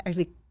 and this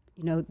actually,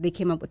 they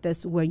came up with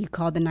this, where you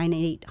call the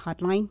 988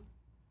 hotline.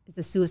 It's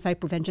a suicide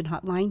prevention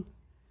hotline.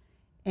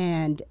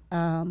 And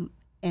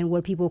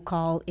where people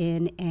call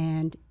in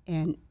and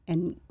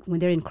when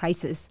they're in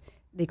crisis,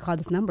 they call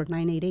this number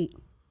 988,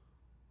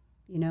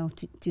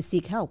 to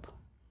seek help,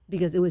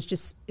 because it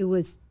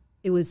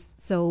was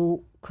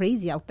so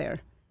crazy out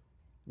there.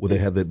 Well, they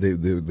had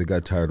they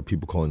got tired of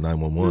people calling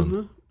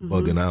 911,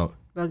 bugging out.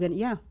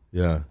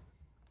 Yeah.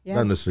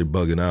 Not necessarily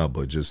bugging out,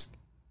 but just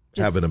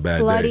having a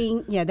bad flooding,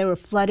 day. Yeah, they were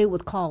flooded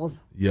with calls.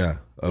 Yeah,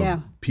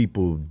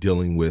 people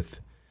dealing with.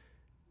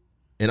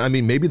 And I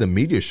mean, maybe the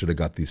media should have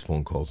got these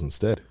phone calls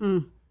instead.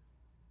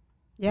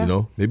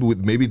 Yeah.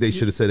 Maybe they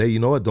should have said, hey, you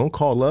know what? Don't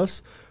call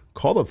us.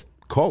 Call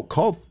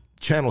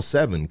Channel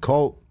 7.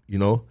 Call,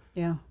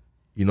 Yeah.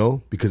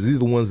 Because these are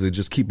the ones that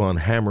just keep on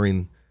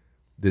hammering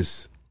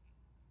this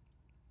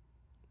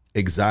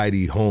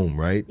anxiety home,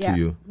 right? Yeah. To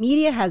you.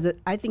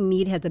 I think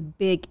media has a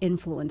big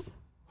influence.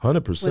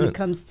 100%. When it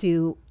comes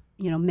to,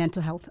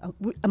 mental health,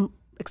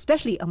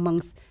 especially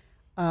amongst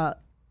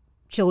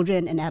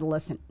children and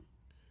adolescents.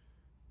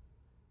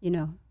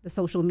 The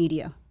social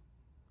media.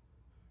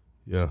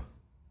 Yeah.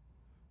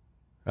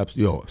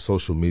 Absolutely.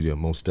 Social media,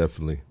 most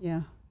definitely.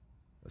 Yeah.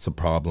 It's a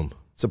problem.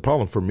 It's a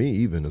problem for me,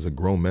 even as a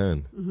grown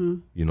man.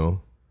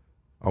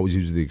 I always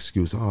use the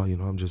excuse,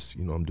 I'm just,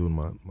 I'm doing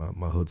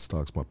my hood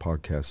stocks, my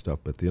podcast stuff.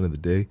 But at the end of the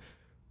day,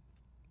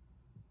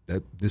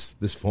 that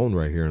this phone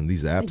right here and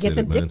these apps, it gets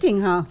addicting,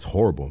 man, huh? It's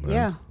horrible, man.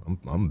 Yeah.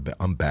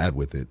 I'm bad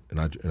with it, and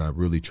I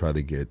really try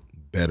to get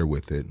better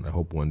with it, and I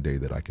hope one day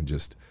that I can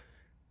just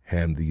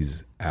hand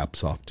these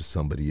apps off to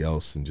somebody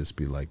else and just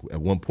be like,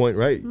 at one point,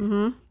 right?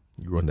 Mm-hmm.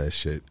 You run this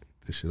shit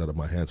out of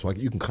my hand, so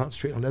you can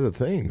concentrate on other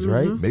things,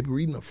 right? Maybe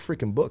reading a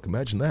freaking book.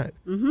 Imagine that.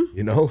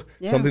 You know,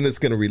 something that's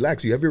going to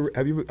relax you.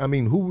 Have you? I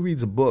mean, who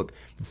reads a book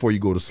before you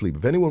go to sleep?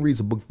 If anyone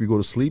reads a book before you go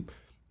to sleep,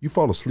 you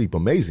fall asleep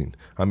amazing.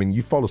 I mean,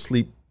 you fall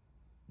asleep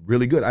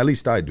really good. At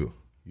least I do.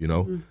 You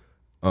know,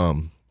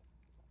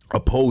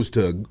 opposed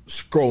to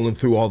scrolling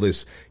through all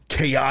this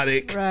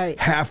chaotic,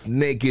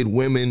 half-naked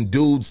women,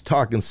 dudes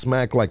talking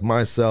smack like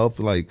myself,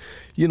 like,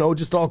 you know,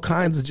 just all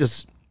kinds of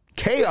just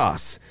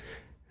chaos.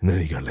 And then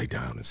you got to lay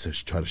down and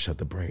try to shut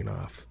the brain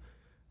off.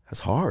 That's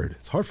hard.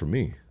 It's hard for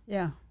me.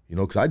 Yeah. You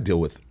know, because I deal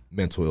with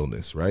mental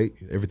illness, right?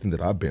 Everything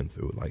that I've been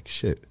through, like,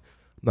 shit.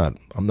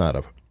 I'm not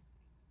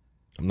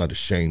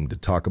ashamed to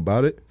talk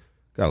about it.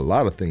 Got a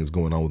lot of things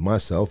going on with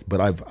myself,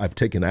 but I've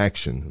taken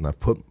action and I've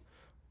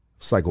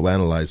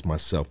psychoanalyzed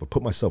myself. I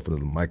put myself under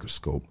the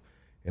microscope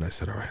and I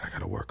said, all right, I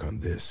got to work on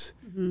this.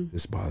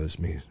 This bothers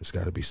me. There's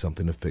got to be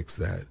something to fix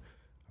that.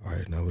 All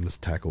right, now let's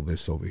tackle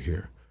this over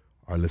here.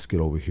 All right, let's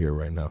get over here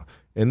right now.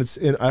 And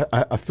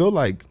I feel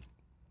like,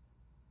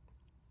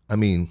 I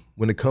mean,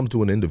 when it comes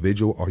to an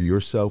individual or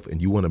yourself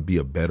and you want to be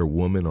a better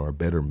woman or a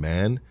better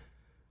man,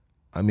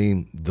 I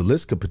mean, the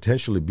list could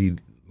potentially be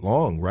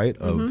long, right?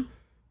 Of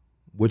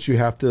what you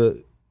have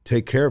to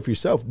take care of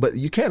yourself. But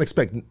you can't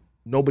expect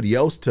nobody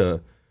else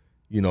to,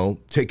 you know,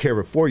 take care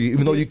of it for you,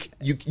 even though you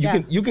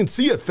can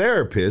see a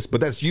therapist,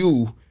 but that's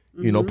you,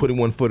 you know, putting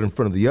one foot in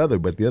front of the other.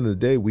 But at the end of the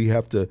day, we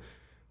have to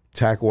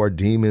tackle our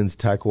demons,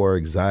 tackle our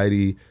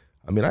anxiety.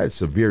 I mean, I had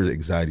severe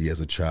anxiety as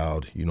a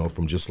child, you know,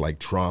 from just like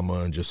trauma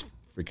and just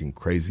freaking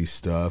crazy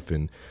stuff.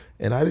 And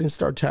I didn't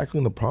start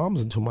tackling the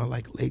problems until my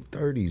like late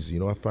 30s. You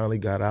know, I finally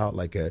got out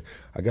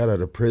I got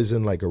out of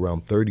prison like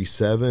around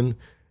 37.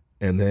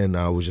 And then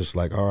I was just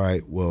like, all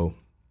right, well,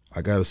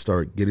 I got to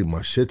start getting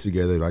my shit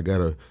together. I got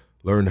to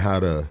learn how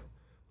to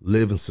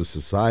live in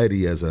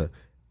society as a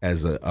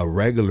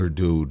regular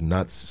dude,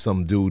 not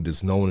some dude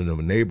that's known in a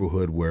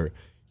neighborhood where,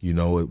 you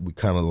know, we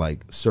kind of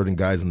like certain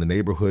guys in the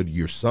neighborhood,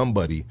 you're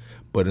somebody,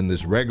 but in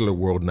this regular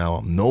world now,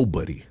 I'm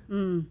nobody,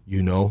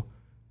 you know?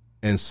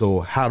 And so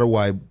how do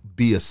I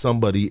be a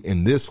somebody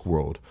in this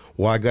world?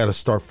 Well, I got to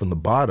start from the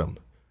bottom.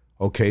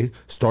 Okay,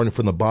 starting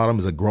from the bottom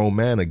as a grown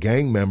man, a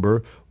gang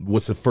member,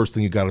 what's the first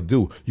thing you got to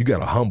do? You got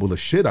to humble the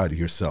shit out of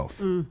yourself,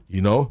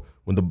 you know?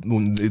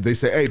 When they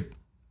say, hey,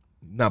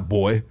 not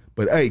boy,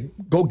 but hey,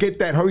 go get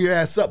that, hurry your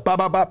ass up, bop,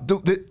 bop, bop, do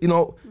this, you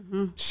know?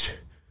 You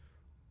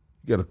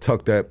got to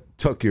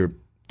tuck your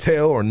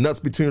tail or nuts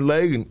between your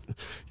leg and,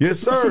 yes,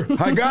 sir,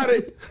 I got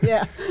it.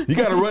 Yeah. You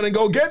got to run and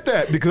go get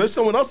that because there's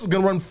someone else who's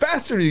going to run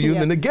faster than you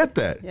than to get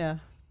that. Yeah.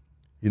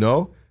 You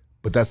know?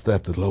 But that's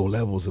at the low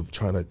levels of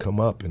trying to come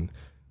up. And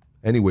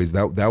anyways,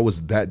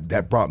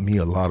 that brought me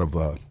a lot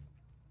of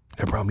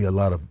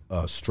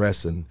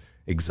stress and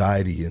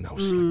anxiety. And I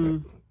was just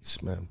like,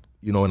 man,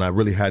 you know, and I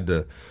really had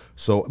to,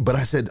 but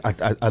I said,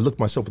 I looked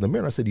myself in the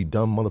mirror and I said, you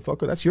dumb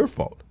motherfucker, that's your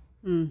fault.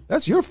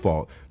 That's your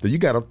fault that you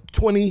got a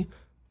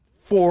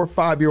 24,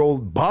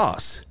 5-year-old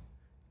boss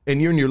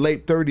and you're in your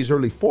late 30s,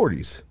 early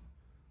 40s.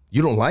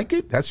 You don't like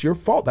it? That's your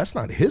fault. That's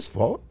not his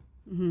fault.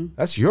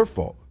 That's your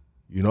fault,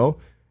 you know?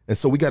 And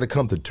so we got to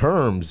come to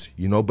terms,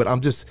 you know, but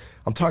I'm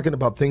talking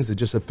about things that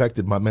just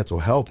affected my mental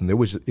health. And it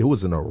was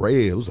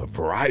a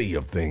variety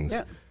of things.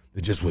 Yeah.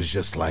 It just was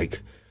just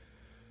like,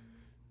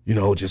 you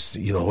know,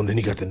 and then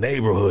you got the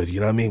neighborhood, you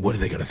know what I mean? What are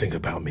they going to think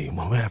about me?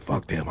 Well, man,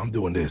 fuck them. I'm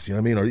doing this, you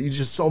know what I mean? Or you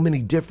just so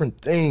many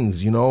different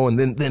things, you know? And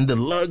then the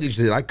luggage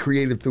that I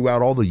created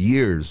throughout all the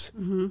years.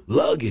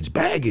 Luggage,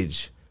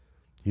 baggage,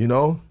 you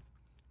know?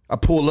 I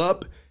pull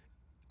up,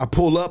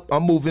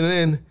 I'm moving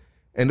in,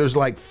 and there's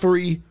like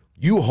 3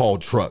 U-Haul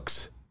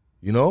trucks,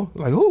 you know?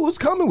 Like, who's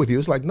coming with you?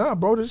 It's like, nah,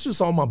 bro, this is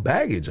just all my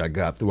baggage I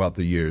got throughout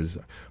the years.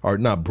 Or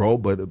not bro,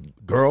 but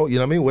girl, you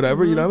know what I mean?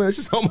 Whatever, you know what I mean? It's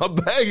just all my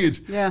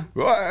baggage. Yeah.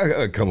 Well, I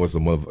gotta come with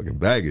some motherfucking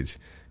baggage.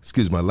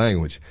 Excuse my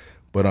language.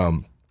 But,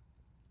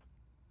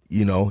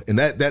 you know, and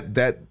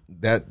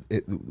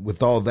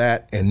with all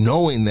that and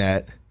knowing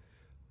that,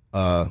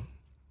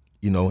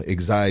 you know,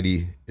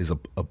 anxiety is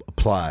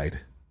applied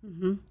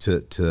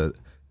to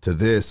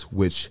this,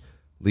 which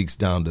leaks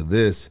down to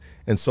this.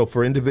 And so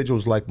for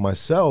individuals like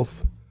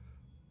myself,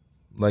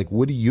 like,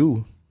 what do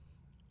you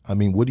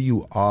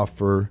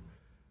offer?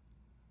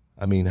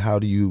 I mean,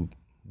 what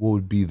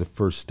would be the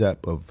first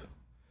step of,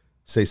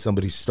 say,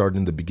 somebody starting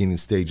in the beginning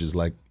stages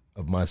like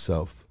of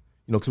myself?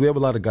 You know, because we have a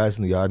lot of guys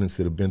in the audience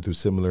that have been through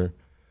similar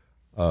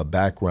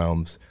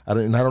backgrounds. I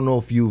don't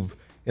know if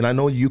I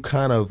know you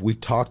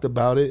we've talked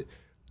about it,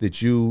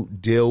 that you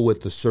deal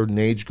with a certain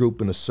age group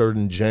and a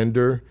certain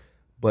gender.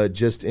 But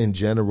just in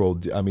general,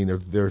 I mean, are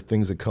there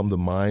things that come to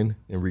mind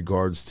in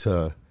regards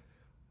to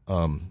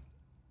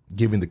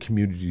giving the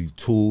community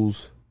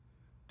tools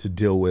to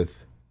deal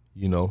with,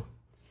 you know?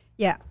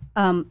 Yeah.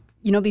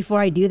 You know,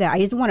 before I do that, I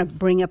just want to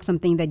bring up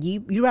something that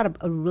you brought up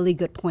a really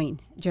good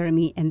point,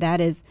 Jeremy, and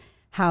that is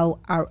how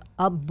our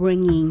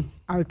upbringing,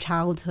 our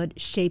childhood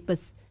shape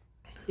us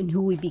in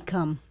who we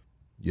become.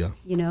 Yeah.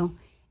 You know,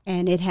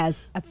 and it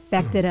has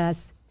affected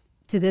us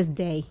to this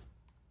day,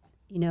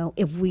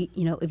 if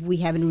we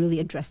haven't really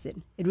addressed it.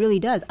 It really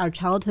does. Our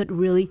childhood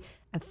really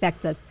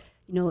affects us.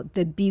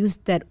 The abuse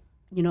that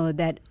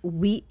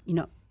we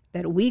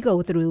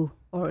go through,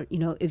 or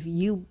if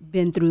you've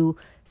been through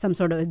some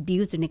sort of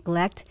abuse or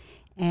neglect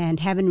and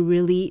haven't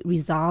really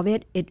resolved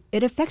it,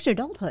 it affects your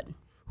adulthood.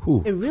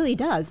 Ooh, it really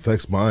does.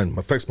 Affects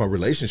my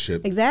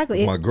relationship. Exactly.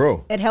 With my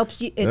girl. It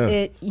helps you.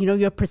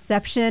 Your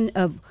perception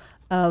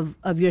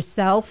of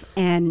yourself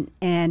and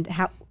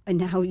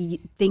how you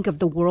think of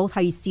the world,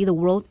 how you see the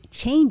world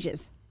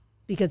changes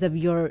because of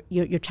your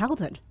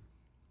childhood.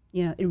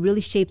 It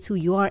really shapes who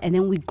you are, and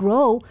then we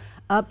grow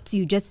up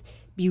to just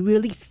be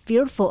really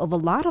fearful of a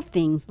lot of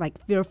things,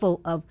 like fearful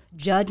of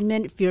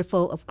judgment,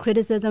 fearful of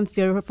criticism,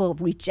 fearful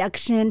of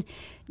rejection.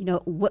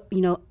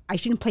 I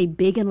shouldn't play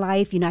big in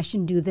life. I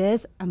shouldn't do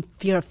this. I'm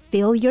fear of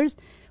failures.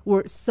 We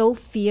have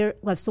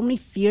so many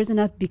fears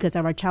enough because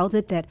of our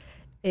childhood that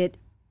it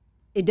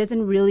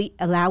doesn't really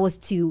allow us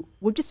to.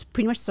 We're just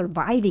pretty much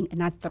surviving and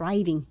not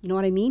thriving. You know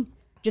what I mean?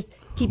 Just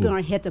keeping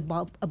our heads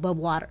above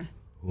water.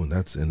 Ooh, and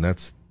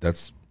that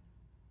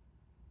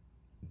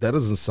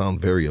doesn't sound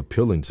very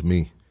appealing to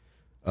me.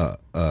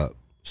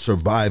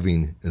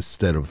 Surviving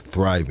instead of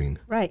thriving.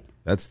 Right.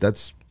 I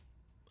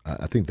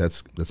think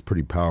that's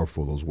pretty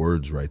powerful, those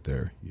words right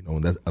there.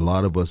 And that a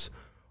lot of us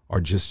are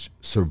just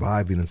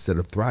surviving instead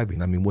of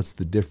thriving. I mean, what's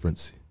the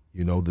difference?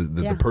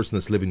 The person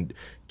that's living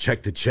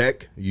check to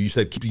check. You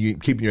said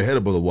keeping your head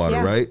above the water,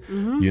 right?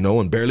 Mm-hmm.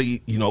 And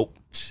barely,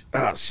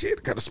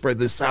 shit, got to spread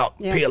this out.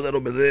 Yeah. Pay a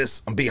little bit of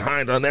this. I'm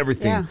behind on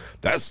everything. Yeah.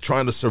 That's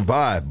trying to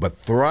survive. But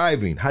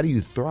thriving, how do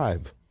you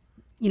thrive?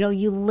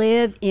 You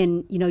live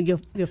in,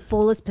 your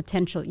fullest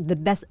potential, the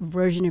best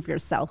version of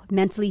yourself,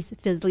 mentally,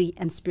 physically,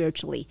 and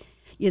spiritually.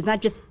 It's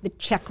not just the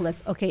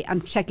checklist. Okay,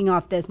 I'm checking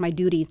off this, my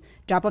duties.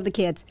 Drop off the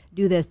kids,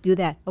 do this, do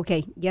that.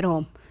 Okay, get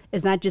home.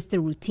 It's not just the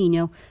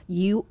routine.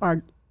 You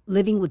are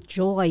living with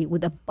joy,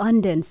 with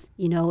abundance,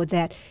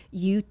 that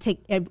you take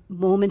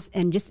moments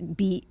and just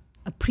be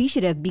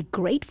appreciative, be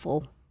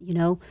grateful,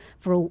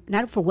 for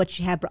not for what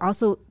you have, but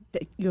also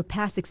your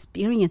past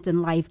experience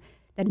in life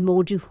that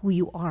mold you who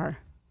you are.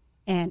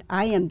 And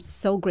I am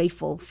so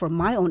grateful for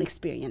my own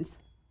experience,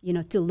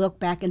 to look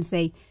back and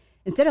say,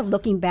 instead of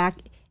looking back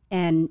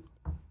and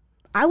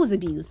I was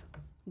abused,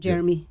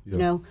 Jeremy,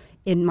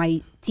 in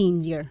my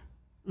teen year,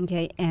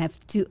 okay, and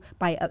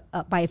by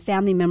a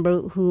family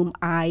member whom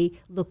I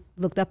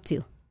looked up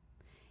to.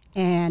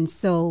 And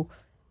so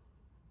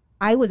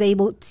I was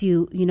able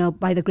to,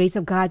 by the grace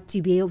of God,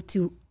 to be able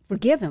to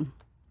forgive him,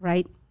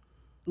 right?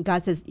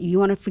 God says, you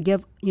want to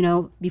forgive,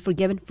 be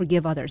forgiven,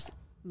 forgive others,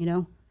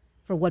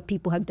 for what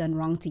people have done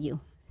wrong to you.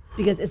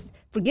 Because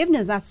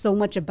forgiveness is not so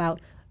much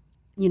about,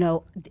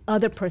 the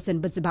other person,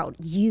 but it's about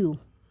you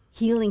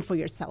healing for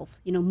yourself,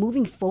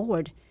 moving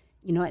forward,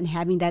 and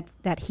having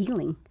that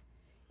healing.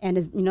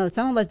 And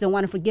some of us don't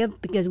want to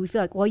forgive because we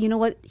feel like, well, you know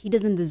what? He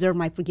doesn't deserve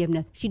my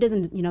forgiveness. She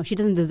doesn't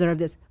deserve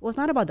this. Well, it's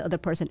not about the other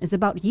person. It's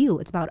about you.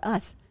 It's about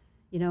us,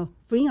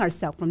 freeing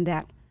ourselves from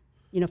that,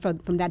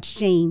 from that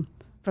shame,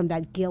 from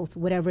that guilt,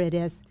 whatever it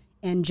is,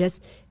 and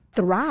just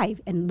thrive.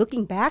 And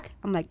looking back,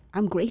 I'm like,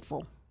 I'm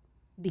grateful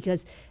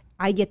because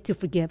I get to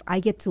forgive.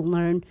 I get to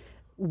learn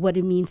what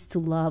it means to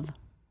love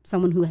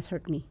someone who has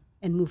hurt me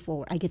and move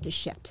forward. I get to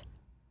shift,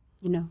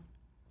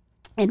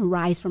 and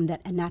rise from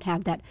that and not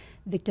have that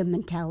victim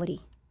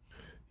mentality.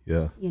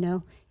 Yeah.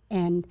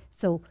 And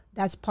so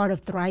that's part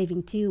of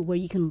thriving too, where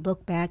you can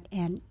look back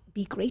and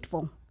be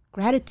grateful.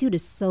 Gratitude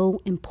is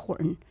so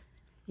important.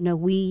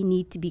 We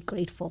need to be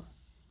grateful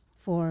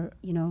for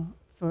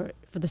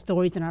the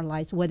stories in our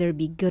lives, whether it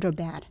be good or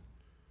bad.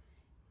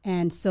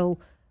 And so,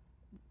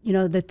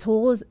 the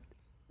tools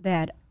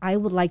that I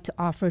would like to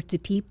offer to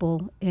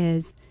people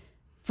is,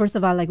 first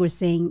of all, like we're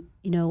saying,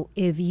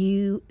 if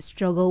you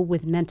struggle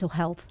with mental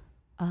health,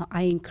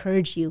 I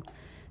encourage you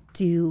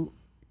to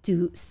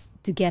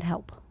get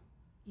help,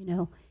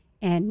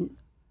 and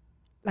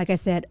like I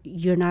said,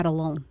 you're not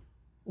alone.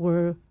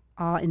 We're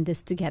all in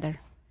this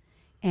together,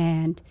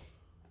 and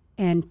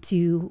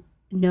to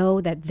know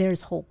that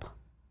there's hope.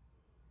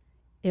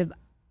 If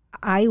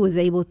I was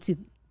able to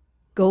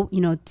go,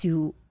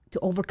 to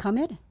overcome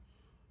it,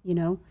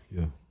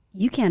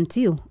 you can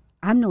too.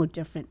 I'm no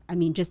different. I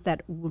mean, just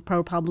that we're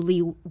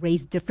probably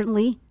raised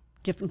differently,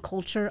 different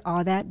culture,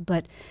 all that.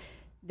 But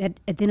that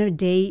at the end of the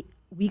day,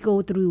 we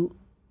go through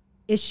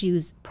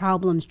issues,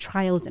 problems,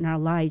 trials in our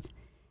lives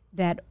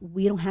that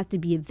we don't have to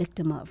be a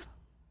victim of.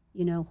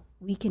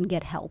 We can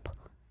get help.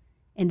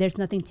 And there's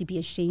nothing to be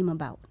ashamed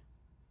about,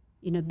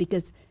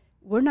 because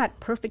we're not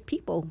perfect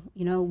people.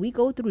 We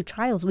go through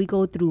trials. We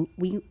go through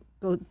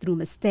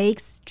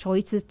mistakes,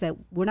 choices that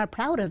we're not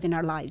proud of in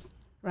our lives,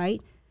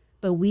 right?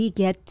 But we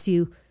get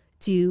to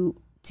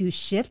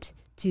shift,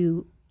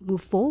 to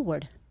move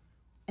forward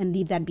and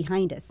leave that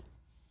behind us.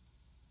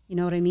 You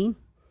know what I mean?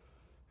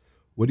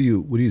 What do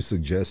you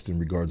suggest in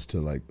regards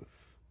to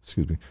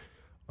do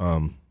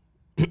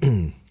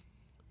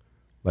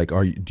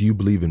you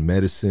believe in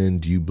medicine?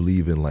 Do you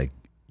believe in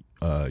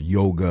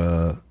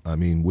yoga. I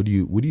mean, what do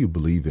you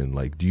believe in?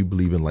 Like, do you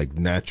believe in like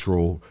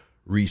natural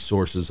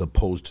resources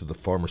opposed to the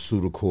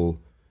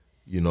pharmaceutical?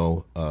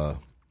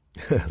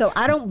 So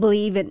I don't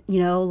believe in,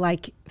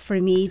 like for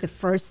me, the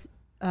first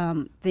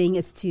thing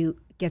is to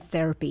get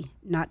therapy,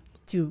 not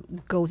to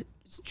go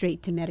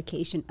straight to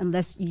medication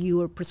unless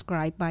you are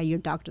prescribed by your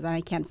doctors. And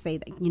I can't say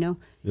that,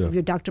 if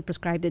your doctor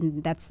prescribed it,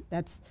 then that's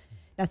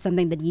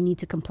something that you need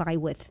to comply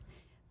with.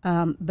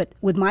 But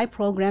with my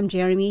program,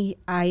 Jeremy,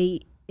 I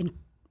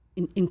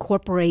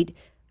incorporate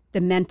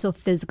the mental,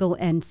 physical,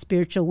 and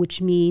spiritual,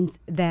 which means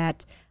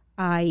that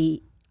I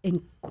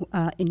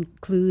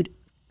include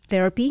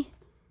therapy,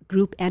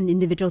 group and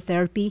individual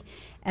therapy,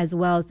 as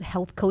well as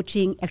health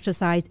coaching,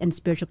 exercise, and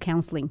spiritual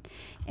counseling.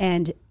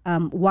 And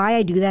why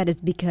I do that is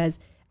because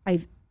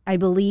I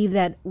believe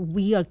that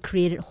we are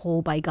created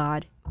whole by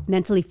God,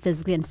 mentally,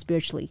 physically, and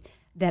spiritually.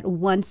 That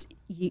when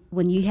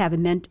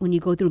you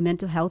go through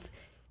mental health,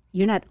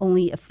 you're not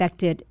only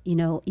affected,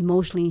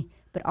 emotionally,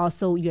 but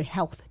also your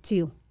health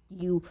too.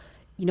 When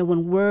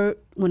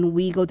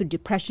we go through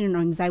depression or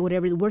anxiety,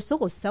 whatever, we're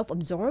so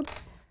self-absorbed.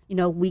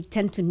 We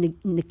tend to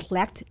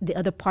neglect the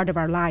other part of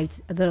our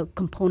lives, the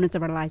components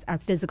of our lives, our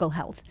physical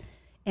health.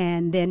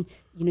 And then,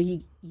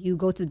 you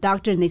go to the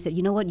doctor and they said,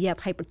 you know what, you have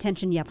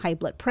hypertension, you have high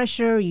blood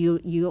pressure,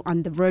 you're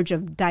on the verge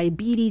of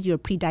diabetes, you're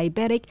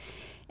pre-diabetic.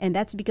 And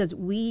that's because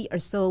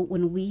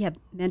when we have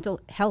mental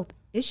health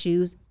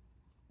issues,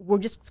 we're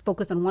just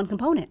focused on one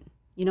component.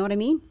 You know what I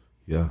mean?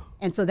 Yeah.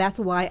 And so that's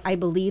why I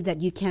believe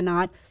that you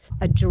cannot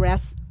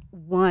address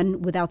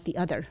one without the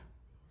other.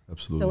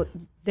 Absolutely.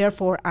 So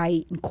therefore,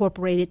 I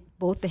incorporated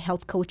both the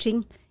health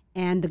coaching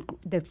and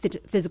the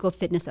physical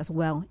fitness as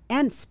well.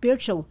 And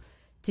spiritual,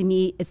 to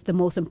me, it's the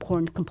most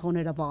important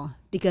component of all.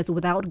 Because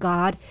without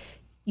God,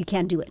 you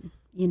can't do it.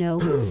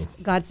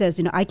 God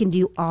says, I can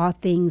do all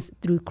things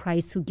through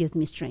Christ who gives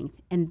me strength.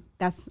 And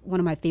that's one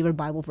of my favorite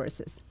Bible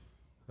verses.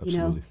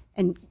 Absolutely.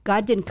 And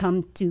God didn't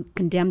come to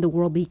condemn the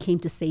world, but he came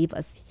to save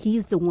us.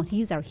 He's the one,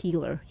 he's our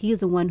healer. He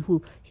is the one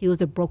who heals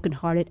the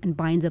brokenhearted and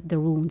binds up their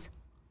wounds.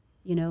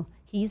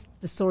 He's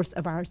the source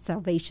of our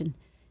salvation,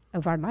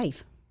 of our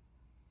life.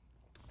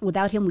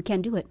 Without him, we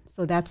can't do it.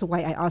 So that's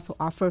why I also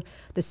offer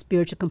the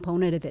spiritual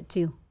component of it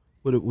too.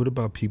 What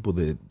about people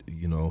that,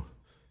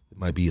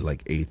 might be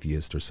like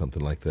atheist or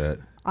something like that?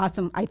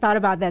 Awesome. I thought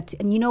about that too.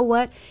 And you know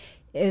what?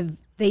 If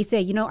they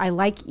say, I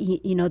like,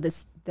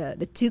 this,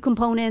 the two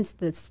components,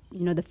 this,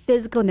 the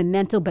physical and the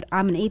mental, but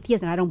I'm an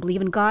atheist and I don't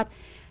believe in God,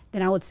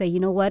 then I would say, you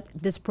know what?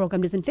 This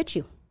program doesn't fit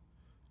you.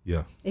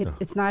 Yeah.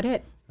 It's not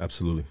it.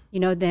 Absolutely.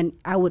 Then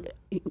I would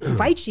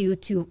invite you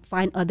to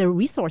find other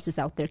resources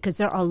out there, because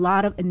there are a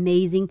lot of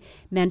amazing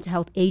mental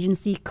health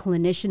agency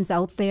clinicians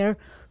out there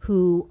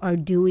who are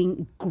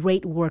doing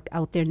great work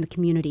out there in the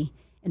community.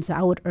 And so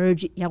I would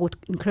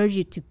encourage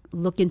you to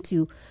look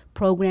into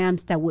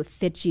programs that would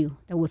fit you,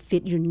 that would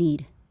fit your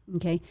need.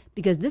 Okay?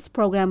 Because this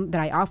program that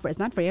I offer is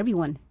not for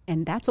everyone,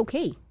 and that's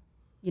okay.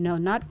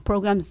 Not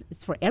programs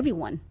is for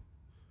everyone.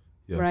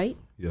 Yeah. Right?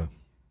 Yeah.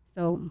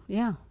 So,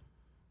 yeah.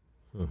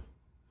 Huh.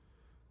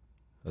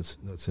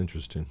 That's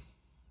interesting.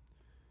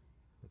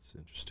 That's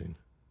interesting.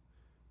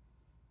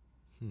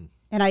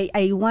 And I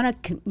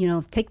want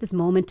to, take this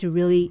moment to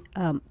really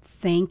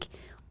thank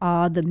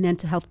all the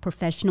mental health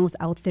professionals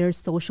out there,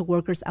 social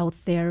workers out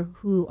there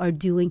who are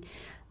doing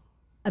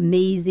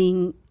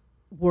amazing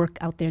work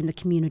out there in the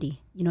community.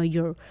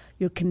 Your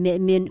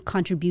commitment,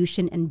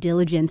 contribution, and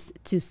diligence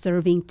to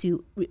serving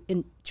to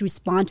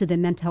respond to the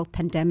mental health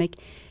pandemic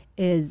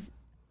is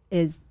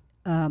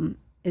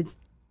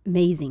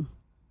amazing.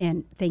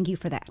 And thank you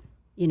for that,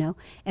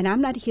 And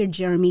I'm not here,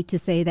 Jeremy, to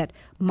say that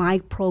my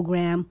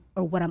program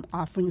or what I'm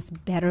offering is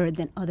better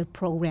than other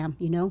program,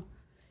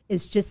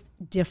 It's just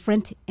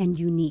different and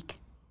unique.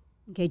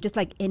 Okay, just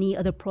like any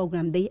other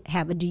program, they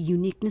have a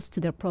uniqueness to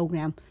their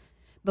program.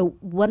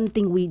 But one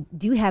thing we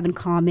do have in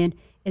common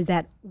is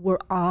that we're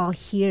all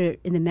here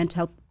in the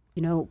mental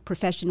health,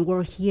 profession.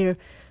 We're here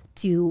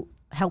to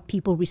help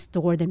people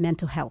restore their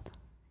mental health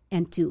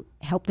and to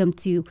help them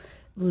to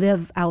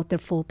live out their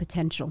full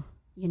potential,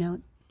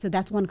 So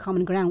that's one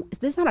common ground.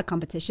 This is not a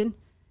competition.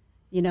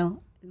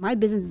 My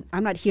business,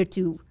 I'm not here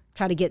to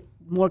try to get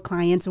more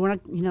clients. We're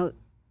not,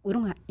 we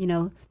don't,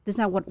 this is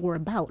not what we're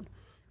about.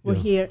 We're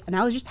here. And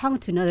I was just talking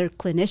to another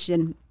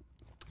clinician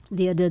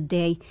the other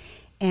day,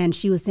 and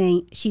she was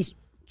saying she's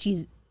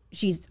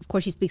of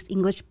course she speaks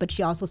English, but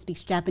she also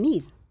speaks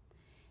Japanese.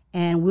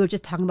 And we were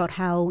just talking about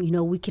how,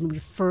 we can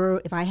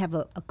refer, if I have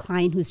a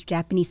client who's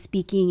Japanese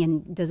speaking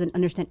and doesn't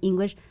understand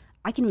English,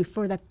 I can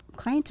refer that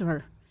client to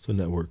her. It's a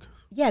network.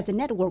 Yeah, it's a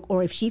network.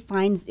 Or if she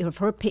finds, if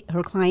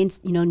her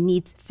clients,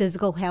 needs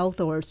physical health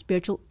or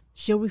spiritual,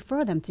 she'll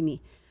refer them to me.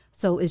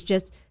 So it's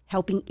just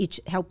helping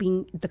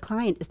the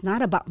client. It's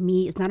not about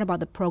me. It's not about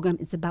the program.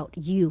 It's about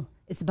you.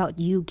 It's about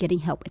you getting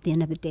help at the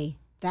end of the day.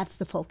 That's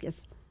the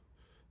focus.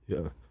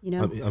 Yeah.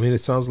 I mean, it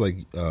sounds like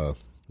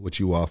what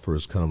you offer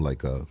is kind of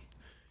like a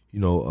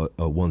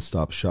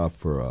one-stop shop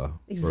for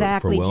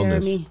exactly, for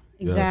wellness. Jeremy.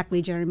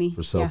 Exactly, Jeremy.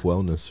 For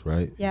self-wellness,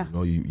 right? Yeah.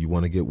 You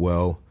want to get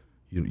well.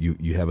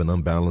 you have an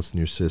unbalance in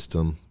your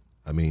system.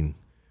 I mean,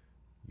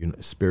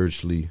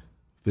 spiritually,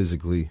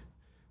 physically,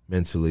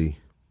 mentally,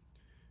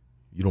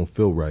 you don't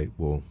feel right.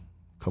 Well,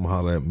 come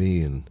holler at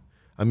me. And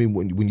I mean,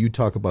 when you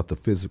talk about the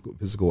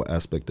physical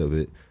aspect of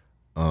it,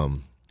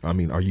 I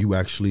mean, are you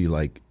actually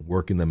like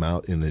working them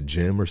out in a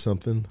gym or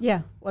something?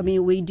 Yeah, I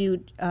mean, we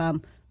do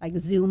like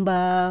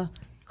Zumba,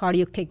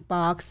 cardio,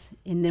 kickbox,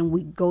 and then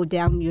we go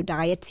down your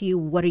diet to you.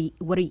 What are you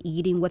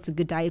eating? What's a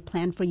good diet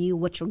plan for you?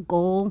 What's your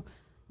goal?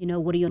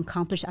 What do you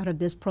accomplish out of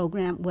this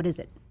program? What is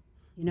it?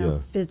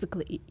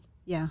 Physically,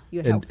 your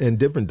health. And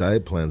different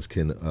diet plans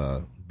can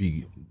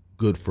be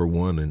good for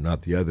one and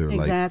not the other.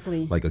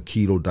 Exactly. Like a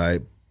keto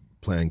diet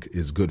plan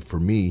is good for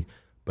me,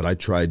 but I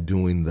tried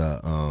doing the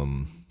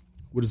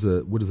what is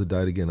the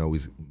diet again? I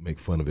always make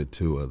fun of it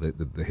too.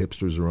 The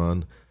hipsters are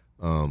on.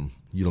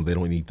 They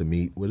don't eat the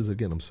meat. What is it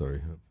again? I'm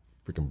sorry,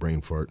 freaking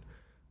brain fart.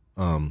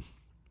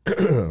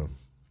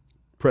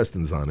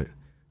 Preston's on it.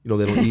 They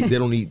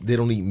don't eat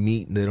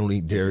meat and they don't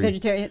eat dairy.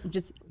 Vegetarian,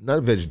 not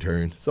a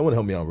vegetarian. Someone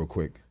help me out real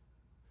quick.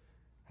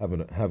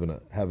 Having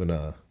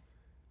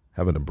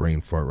a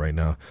brain fart right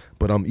now.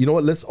 But you know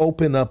what? Let's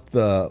open up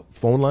the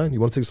phone line.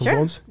 You want to take some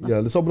phones? Yeah,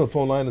 let's open up the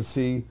phone line and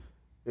see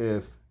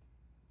if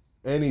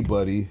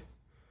anybody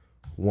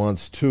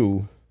wants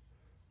to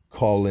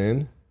call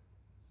in.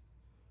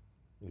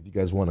 If you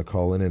guys want to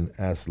call in and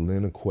ask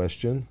Lynn a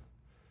question, I'm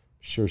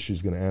sure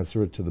she's going to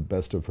answer it to the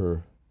best of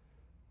her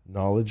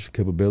knowledge,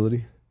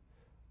 capability.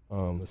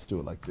 Let's do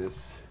it like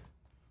this.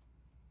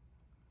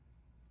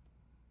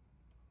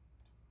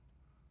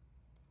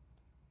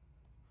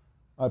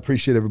 I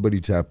appreciate everybody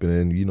tapping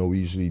in. We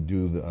usually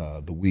do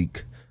the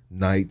week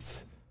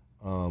nights,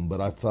 but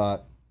I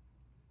thought,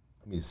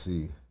 let me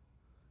see,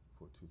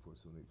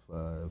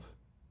 424-785.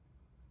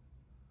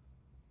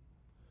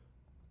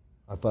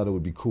 I thought it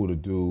would be cool to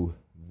do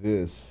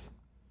this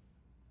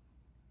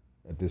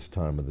at this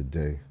time of the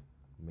day.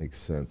 Makes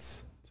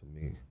sense to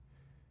me.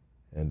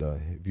 And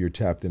if you're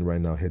tapped in right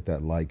now, hit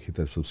that like, hit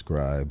that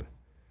subscribe.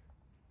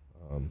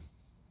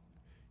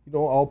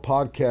 All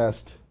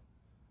podcast,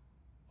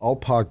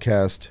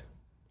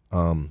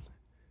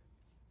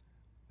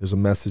 there's a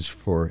message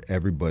for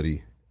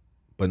everybody,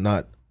 but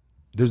not,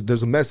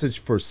 there's a message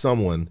for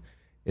someone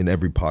in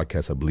every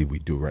podcast I believe we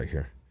do right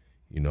here,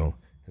 And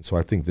so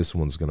I think this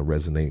one's going to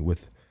resonate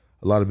with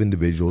a lot of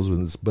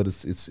individuals, but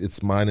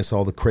it's minus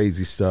all the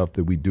crazy stuff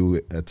that we do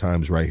at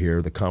times right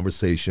here, the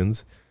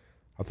conversations.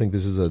 I think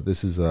this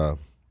is a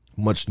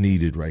much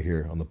needed right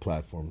here on the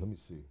platform. Let me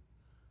see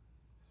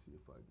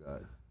if I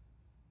got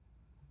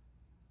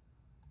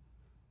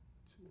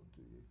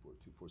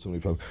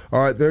 213-842-4785.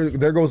 All right,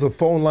 there goes the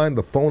phone line.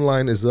 The phone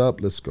line is up.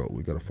 Let's go.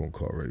 We got a phone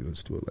call ready.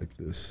 Let's do it like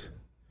this.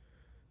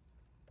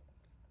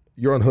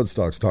 You're on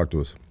Hoodstocks. Talk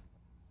to us.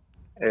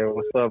 Hey,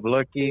 what's up,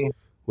 Lucky?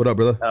 What up,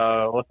 brother?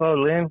 What's up,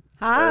 Lynn?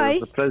 Hi.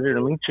 It's a pleasure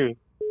to meet you.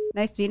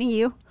 Nice meeting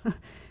you.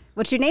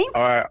 What's your name?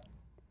 All right.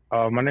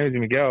 My name is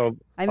Miguel.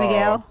 Hi,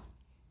 Miguel.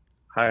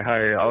 Hi.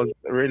 I was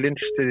really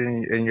interested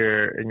in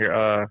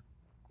your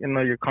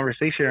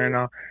conversation right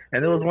now,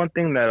 and there was one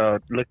thing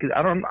that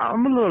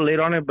I'm a little late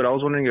on it, but I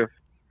was wondering if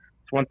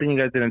it's one thing you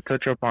guys didn't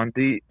touch up on.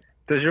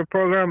 Does your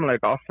program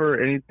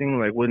offer anything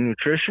with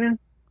nutrition?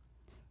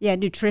 Yeah,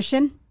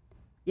 nutrition.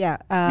 Yeah.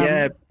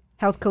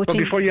 Health coaching.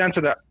 But before you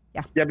answer that,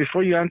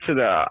 before you answer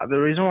that, the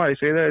reason why I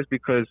say that is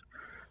because,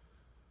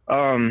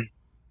 I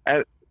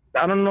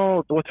don't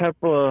know what type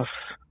of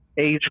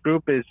age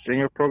group is in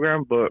your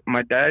program, but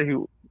my dad,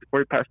 before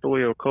he passed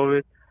away of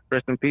COVID,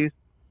 rest in peace.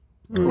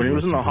 When he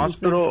was in the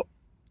hospital,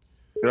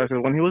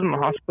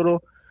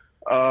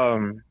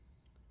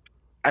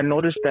 I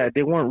noticed that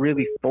they weren't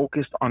really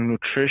focused on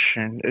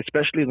nutrition,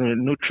 especially the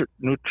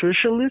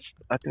nutritionist.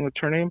 I think that's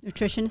her name.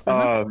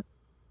 Nutritionist.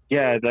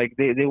 Yeah,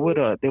 they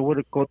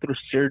would go through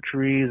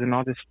surgeries and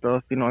all this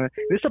stuff.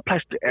 This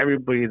applies to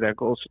everybody that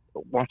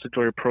wants to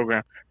join a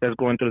program that's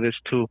going through this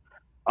too.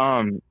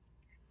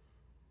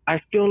 I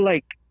feel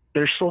like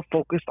they're so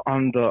focused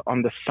on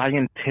the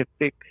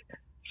scientific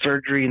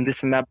surgery and this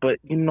and that, but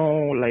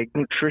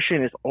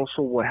nutrition is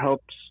also what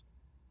helps.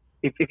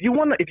 If you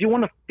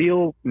wanna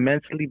feel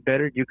mentally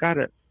better, you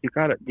gotta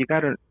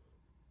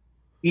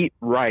eat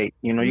right.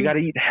 You gotta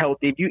eat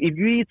healthy. If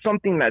you eat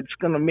something that's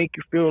gonna make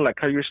you feel like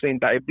how you're saying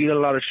diabetes, a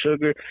lot of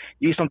sugar,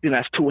 you eat something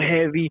that's too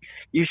heavy,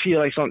 you feel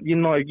like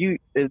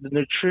the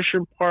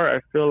nutrition part,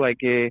 I feel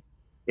like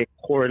it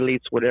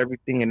correlates with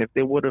everything. And if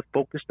they would have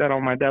focused that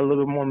on my dad a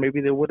little bit more, maybe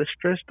they would have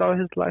stressed out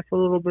his life a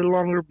little bit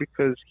longer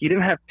because he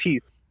didn't have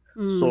teeth.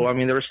 So, I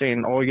mean, they were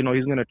saying, oh, he's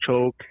going to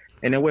choke.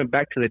 And it went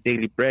back to the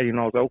daily bread. I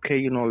was like,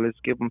 okay, let's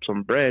give him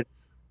some bread.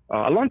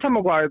 A long time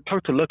ago, I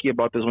talked to Lucky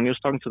about this when he was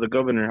talking to the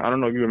governor. I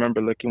don't know if you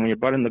remember, Lucky, when you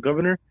brought in the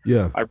governor.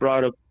 Yeah. I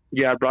brought up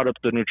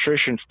the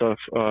nutrition stuff.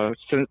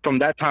 Since from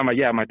that time,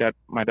 my dad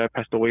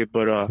passed away.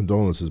 But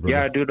condolences, brother.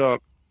 Yeah, dude.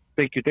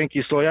 Thank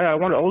you. So yeah, I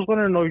was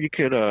wondering to know if you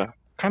could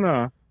kind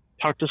of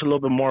talk to us a little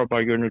bit more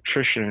about your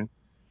nutrition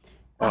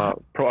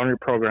on your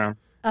program.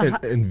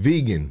 And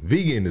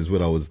vegan is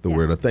what I was the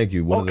word. Thank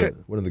you. One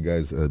of the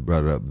guys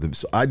brought it up.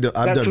 So I've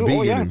done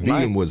vegan, and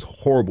vegan was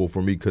horrible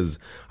for me because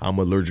I'm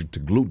allergic to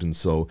gluten.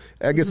 So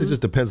I guess it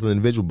just depends on the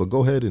individual. But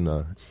go ahead and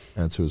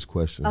answer his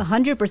question.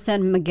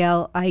 100%,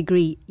 Miguel. I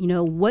agree.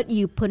 What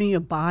you put in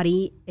your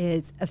body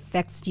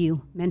affects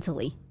you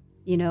mentally.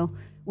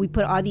 We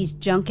put all these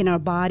junk in our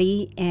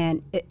body,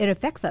 and it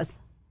affects us.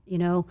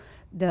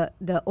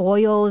 The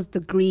oils, the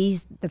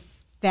grease, the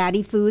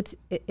fatty foods,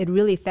 it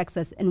really affects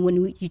us. And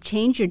when you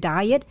change your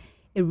diet,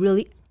 it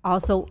really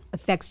also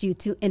affects you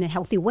too in a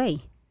healthy way,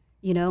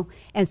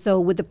 And so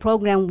with the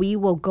program, we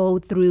will go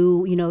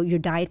through, your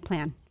diet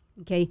plan.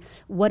 Okay,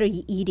 what are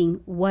you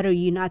eating? What are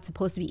you not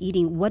supposed to be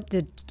eating? What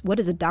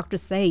does a doctor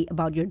say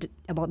about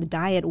the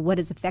diet? What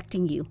is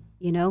affecting you?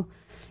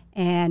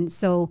 And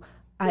so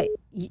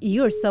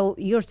you're so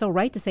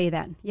right to say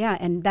that. Yeah,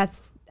 and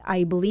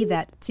I believe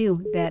that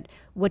too. That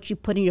what you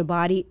put in your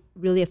body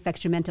really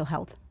affects your mental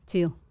health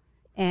too,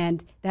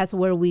 and that's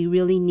where we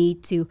really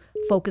need to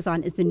focus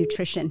on is the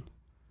nutrition.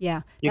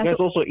 Yeah. You guys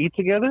also eat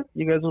together?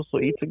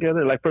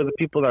 Like for the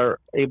people that are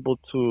able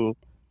to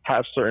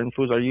have certain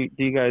foods, do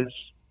you guys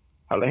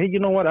like, hey, you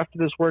know what? After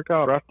this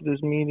workout or after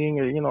this meeting,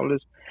 or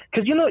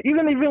because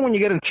even when you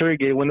get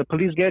interrogated, when the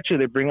police get you,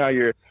 they bring out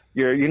your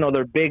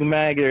their Big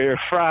Mac or your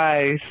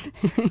fries,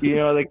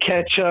 the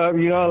ketchup,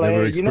 like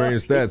never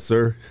experienced that,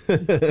 sir.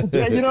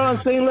 Yeah, you know what I'm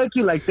saying?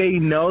 Like they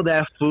know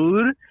that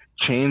food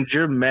change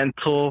your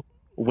mental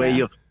way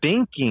of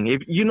thinking.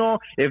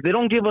 If they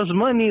don't give us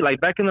money, like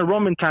back in the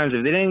Roman times,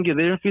 if they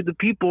didn't feed the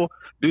people,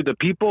 dude, the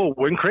people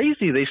went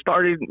crazy. They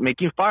started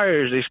making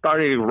fires. They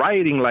started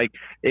rioting. Like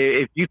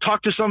if you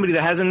talk to somebody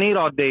that hasn't ate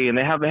all day and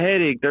they have a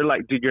headache, they're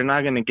like, dude, you're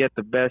not gonna get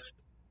the best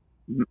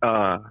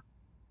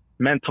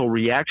mental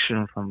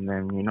reaction from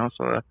them.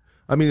 So.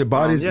 I mean, your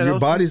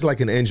body's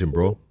like an engine,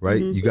 bro,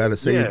 right? Mm-hmm. You got to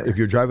say, if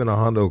you're driving a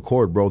Honda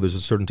Accord, bro, there's a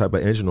certain type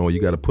of engine oil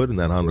you got to put in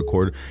that Honda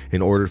Accord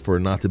in order for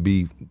it not to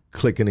be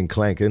clicking and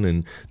clanking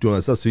and doing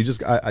that stuff. So you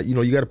just,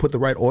 you got to put the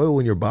right oil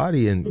in your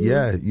body. And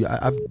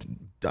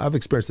I've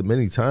experienced it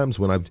many times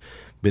when I've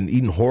been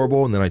eating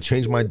horrible and then I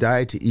changed my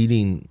diet to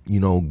eating,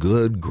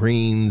 good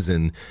greens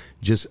and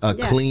just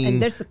clean.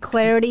 And there's a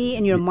clarity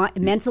in your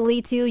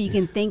mentally too. You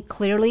can think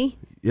clearly.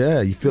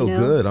 Yeah, you feel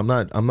good. I'm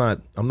not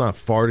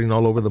farting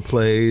all over the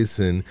place,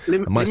 and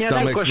my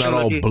stomach's not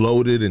all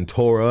bloated and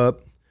tore up.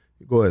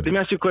 Go ahead. Let me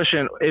ask you a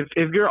question.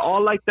 If you're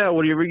all like that,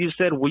 whatever you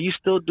said, will you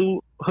still do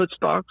hood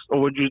stocks,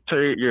 or would you tell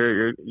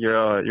your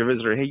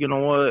visitor, hey, you know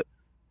what,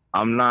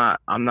 I'm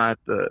not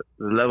the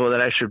level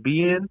that I should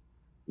be in,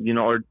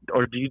 or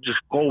do you just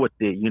go with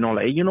it?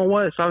 Like, hey, you know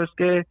what, ¿sabes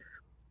qué?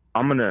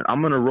 I'm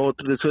gonna roll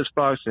through this hood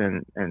stocks,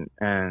 and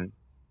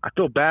I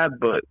feel bad,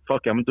 but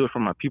fuck it, I'm gonna do it for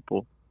my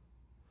people.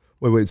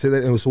 Wait, say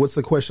that. So what's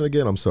the question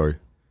again? I'm sorry.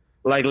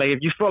 Like if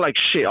you feel like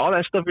shit, all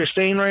that stuff you're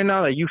saying right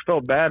now, like you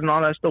felt bad and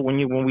all that stuff, when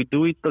we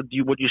do it, would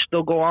you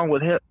still go on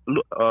with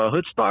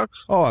hood stocks?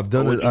 Oh, I've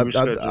done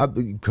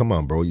it. Come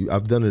on, bro.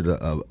 I've done it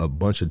a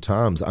bunch of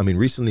times. I mean,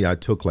 recently I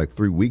took like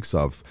 3 weeks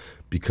off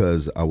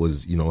because I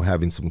was,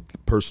 having some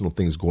personal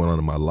things going on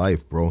in my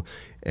life, bro,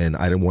 and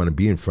I didn't want to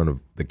be in front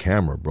of the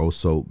camera, bro.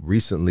 So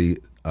recently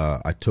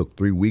I took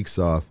 3 weeks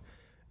off,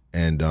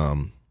 and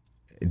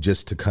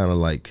just to kind of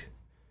like,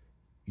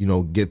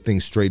 get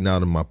things straightened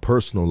out in my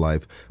personal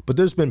life. But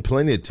there's been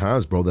plenty of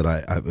times, bro, that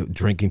I'm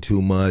drinking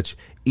too much,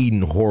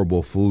 eating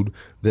horrible food,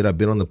 that I've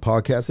been on the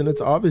podcast. And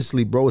it's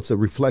obviously, bro, it's a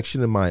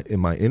reflection in my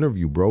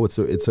interview, bro. It's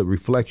a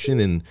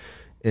reflection in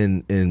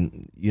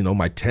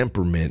my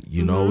temperament,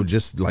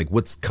 just like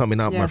what's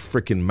coming out my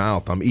freaking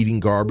mouth. I'm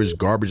eating garbage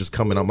is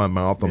coming out my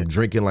mouth. I'm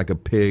drinking like a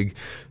pig.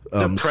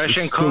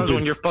 Depression comes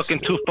when you're fucking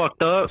too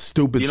fucked up.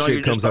 Stupid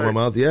shit comes out my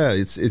mouth. Yeah,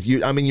 it's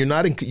you. I mean, you're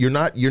not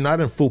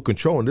in full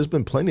control. And there's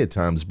been plenty of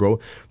times, bro,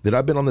 that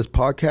I've been on this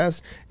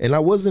podcast and I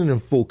wasn't in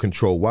full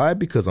control. Why?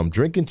 Because I'm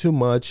drinking too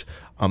much.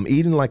 I'm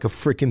eating like a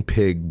freaking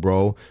pig,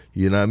 bro.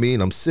 You know what I mean?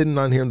 I'm sitting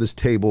on here on this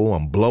table.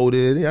 I'm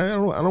bloated. I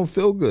don't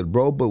feel good,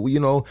 bro. But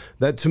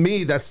that to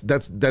me, that's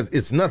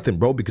it's nothing,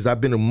 bro. Because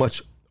I've been in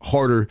much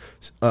harder,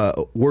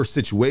 worse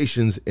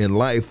situations in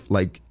life,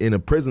 like in a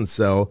prison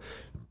cell,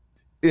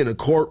 in a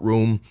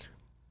courtroom,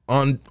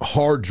 on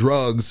hard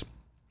drugs,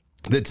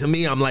 that to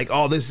me, I'm like,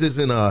 oh, this is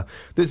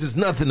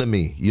nothing to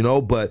me,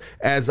 But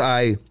as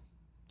I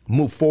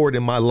move forward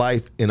in my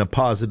life in a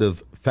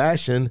positive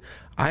fashion,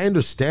 I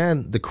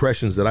understand the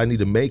corrections that I need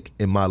to make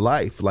in my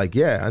life. Like,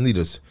 yeah, I need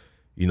to,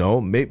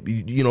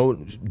 maybe,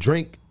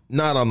 drink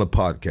not on the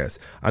podcast.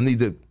 I need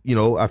to,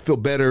 I feel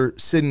better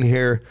sitting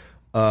here.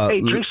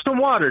 Hey, drink some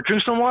water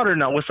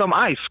now with some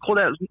ice. Cold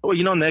as,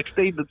 next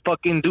day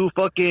do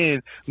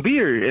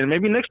beer, and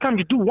maybe next time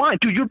you do wine.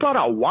 Dude, you brought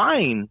out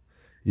wine.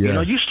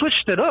 Yeah. You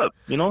switched it up.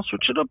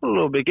 Switch it up a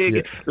little bit.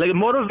 Like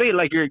motivate,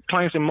 like your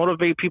clients, and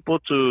motivate people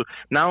to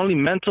not only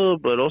mental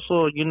but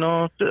also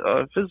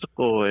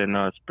physical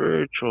and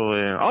spiritual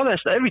and all that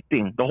stuff.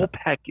 Everything, the whole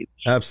package.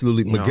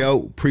 Absolutely,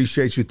 Miguel.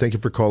 Appreciate you. Thank you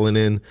for calling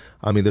in.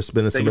 I mean, there's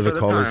been some other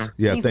callers. Time.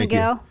 Yeah, Thanks, thank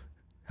Miguel.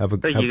 you.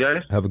 Thank you,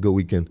 guys. Have a good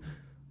weekend.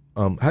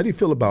 How do you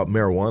feel about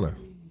marijuana?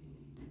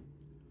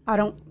 I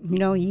don't,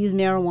 use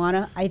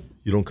marijuana.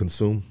 You don't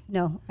consume?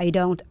 No, I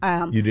don't.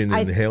 You didn't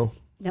inhale?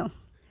 No.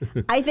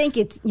 I think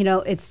it's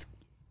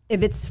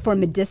if it's for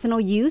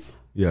medicinal use,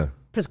 Yeah.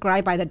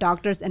 prescribed by the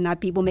doctors and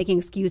not people making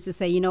excuses to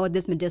say,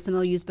 this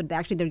medicinal use, but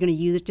actually they're going to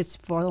use it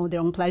just for their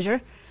own pleasure.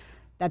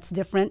 That's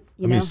different.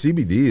 You know,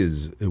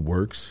 CBD it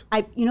works.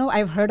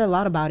 I've heard a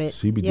lot about it.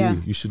 CBD, Yeah.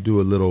 you should do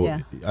a little.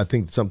 Yeah. I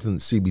think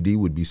CBD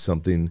would be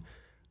something.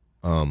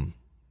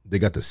 They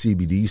got the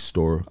CBD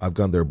store. I've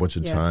gone there a bunch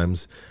of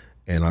times,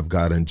 and I've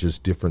gotten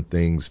just different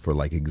things for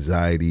like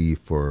anxiety.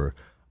 For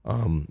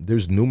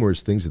there's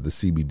numerous things that the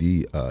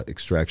CBD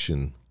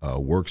extraction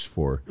works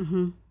for,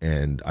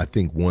 and I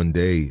think one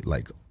day,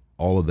 like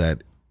all of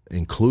that,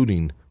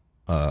 including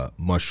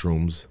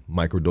mushrooms,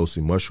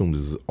 microdosing mushrooms,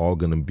 is all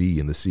going to be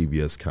in the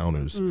CVS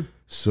counters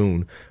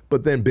soon.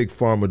 But then Big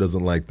Pharma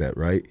doesn't like that,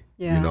 right?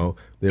 Yeah.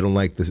 They don't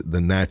like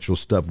the natural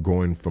stuff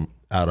growing from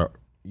out of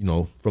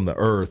from the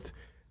earth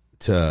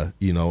to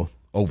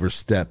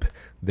overstep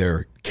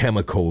their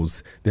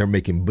chemicals they're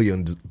making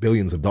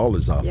billions of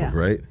dollars off of,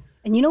 right?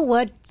 And you know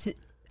what?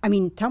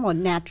 Talking about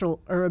natural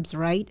herbs,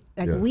 right?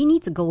 Like we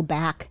need to go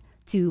back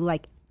to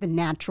like the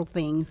natural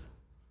things,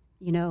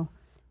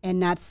 and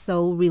not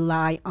so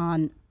rely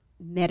on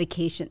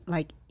medication,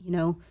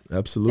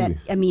 Absolutely.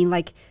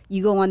 Like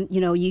you go on,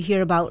 you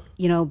hear about,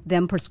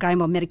 them prescribing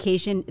about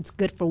medication. It's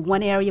good for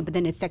one area, but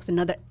then it affects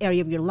another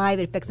area of your life.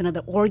 It affects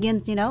another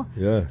organs,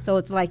 Yeah. So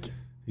it's like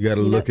you got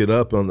to look it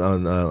up on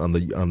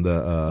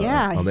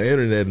the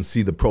internet and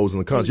see the pros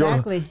and the cons.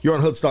 Exactly. You're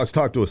on Hoodstocks.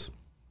 Talk to us.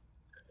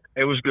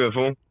 Hey, what's good,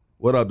 fool?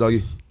 What up,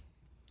 doggy?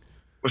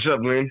 What's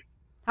up, Lynn?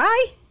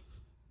 Hi.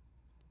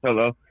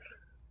 Hello.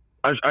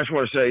 I just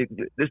want to say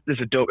this is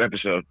a dope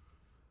episode.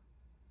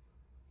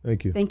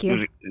 Thank you. Thank It you.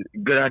 was a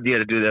good idea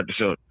to do the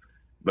episode,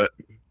 but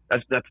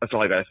that's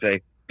all I gotta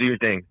say. Do your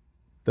thing.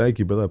 Thank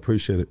you, brother. I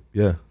appreciate it.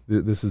 Yeah,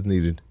 this is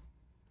needed,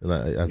 and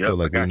I feel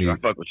like we need I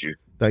it. fuck with you.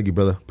 Thank you,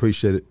 brother.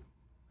 Appreciate it.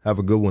 Have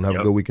a good one. Have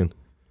a good weekend.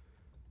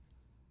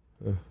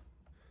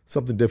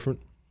 Something different,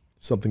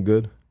 something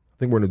good. I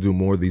think we're going to do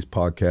more of these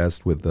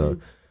podcasts with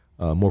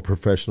more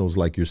professionals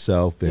like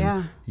yourself.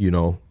 And,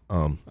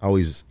 I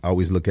always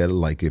look at it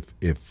like if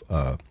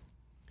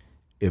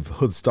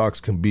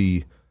Hoodstocks can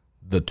be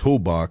the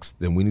toolbox,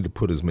 then we need to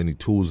put as many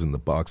tools in the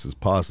box as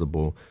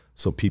possible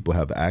so people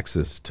have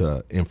access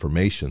to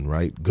information,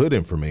 right? Good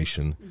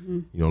information,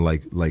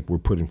 like we're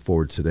putting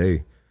forward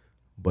today.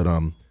 But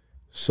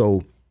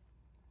so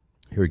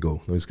here we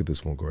go. Let's get this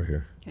phone call right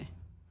here. Okay.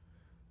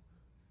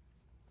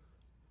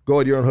 Go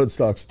ahead. You're on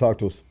Hoodstocks. Talk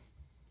to us.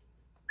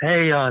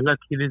 Hey,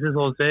 Lucky, this is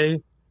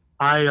Jose.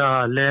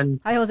 Hi, Lynn.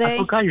 Hi, Jose. I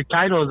forgot your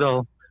title,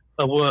 though.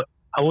 I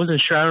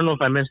wasn't sure. I don't know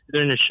if I missed it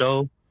during the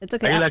show. It's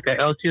okay. Are you like a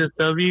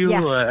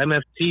LCSW or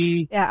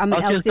MFT? Yeah, I'm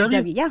an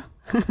LCSW. Yeah.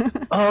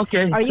 Oh,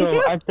 okay. Are you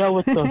too? I've dealt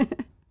with some.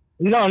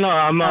 No,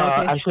 I'm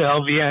okay. actually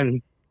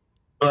LVN.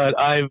 But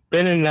I've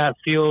been in that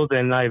field,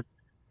 and I've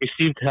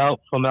received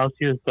help from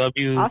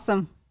LCSW.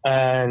 Awesome.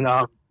 And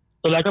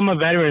so, like, I'm a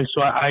veteran,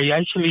 so I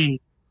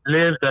actually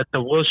lived at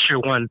the Wilshire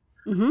one,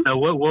 the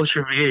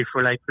Wilshire VA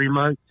for like 3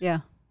 months. Yeah.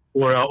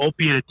 For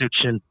opiate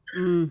addiction.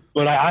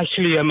 But I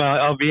actually am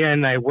a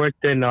LVN. I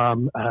worked in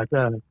as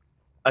a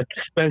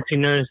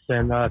dispensing nurse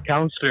and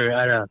counselor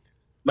at a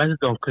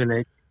methadone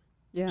clinic.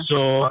 Yeah.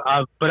 So,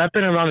 but I've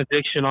been around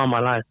addiction all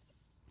my life.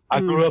 I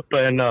grew up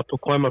in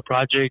Pacoima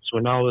Projects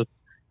when I was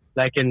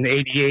like in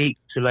 88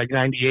 to like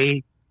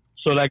 98.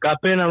 So like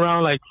I've been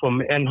around like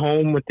from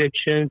in-home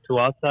addiction to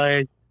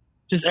outside,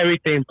 just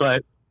everything.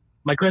 But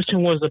my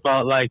question was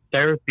about like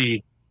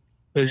therapy,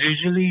 because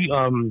usually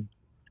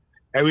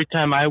every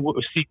time I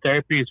seek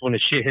therapy is when the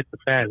shit hits the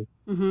fan.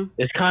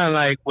 It's kind of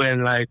like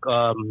when like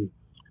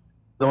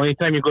the only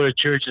time you go to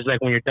church is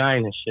like when you're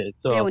dying and shit.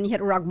 So yeah, when you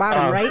hit rock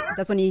bottom, right?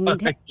 That's when you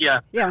need help. Yeah.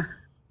 Yeah.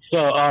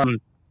 So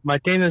my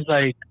thing is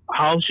like,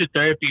 how should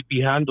therapy be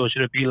handled?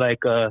 Should it be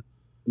like a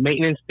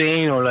maintenance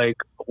thing or like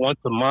once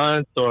a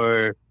month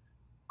or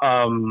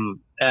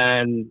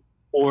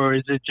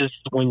is it just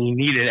when you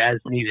need it as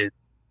needed,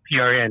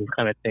 PRN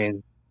kind of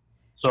thing?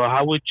 So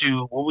what would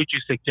you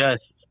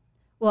suggest?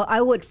 Well,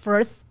 I would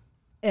first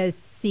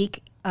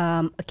seek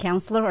a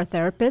counselor or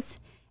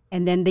therapist,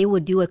 and then they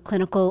would do a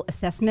clinical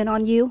assessment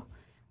on you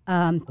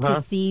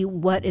to see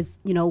what's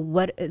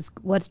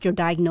your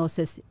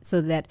diagnosis,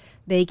 so that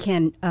they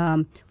can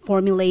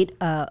formulate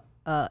an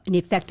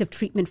effective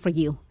treatment for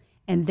you.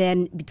 And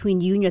then between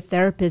you and your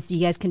therapist, you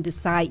guys can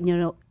decide.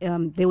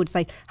 They would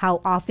decide how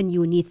often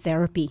you need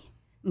therapy.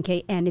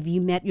 Okay, and if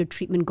you met your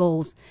treatment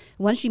goals,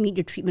 once you meet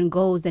your treatment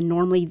goals, then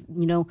normally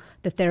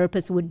the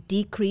therapist would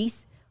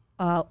decrease.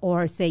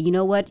 Or say, you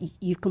know what,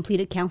 you've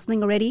completed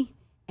counseling already,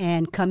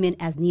 and come in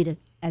as needed,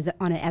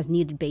 on an as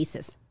needed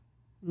basis.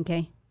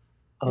 Okay,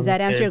 does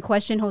that answer your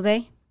question,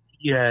 Jose?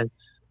 Yes.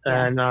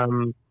 Yeah.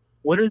 And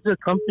what is the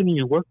company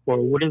you work for?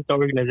 What is the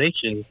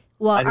organization?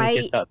 Well,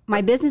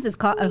 my business is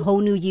called A Whole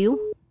New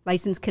You,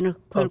 Licensed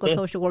Clinical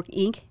Social Work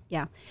Inc.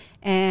 Yeah,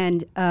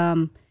 and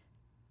Does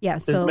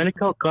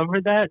Medi-Cal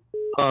cover that?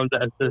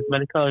 Does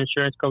Medi-Cal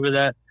insurance cover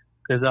that?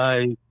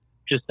 Because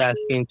just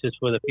asking just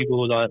for the people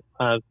who don't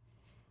have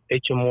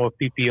HMO or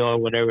PPO or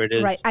whatever it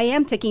is. Right. I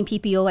am taking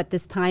PPO at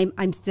this time.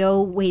 I'm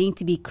still waiting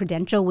to be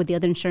credentialed with the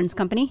other insurance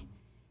company.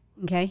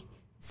 Okay.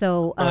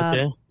 So,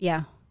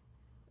 yeah.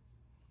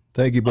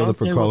 Thank you, brother,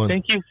 for calling. Well,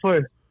 thank you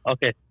for.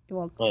 Okay. You're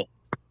welcome.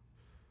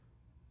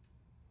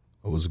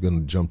 I was going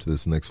to jump to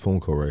this next phone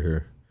call right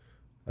here.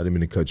 I didn't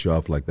mean to cut you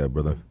off like that,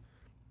 brother.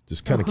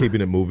 Just kind of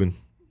keeping it moving.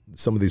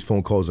 Some of these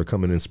phone calls are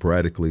coming in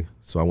sporadically,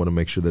 so I want to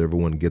make sure that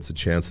everyone gets a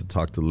chance to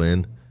talk to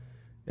Lynn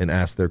and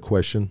ask their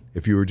question.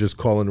 If you were just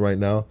calling right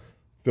now,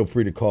 feel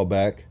free to call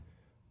back.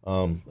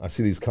 I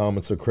see these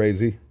comments are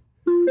crazy.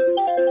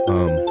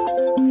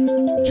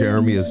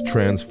 Jeremy is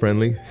trans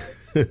friendly.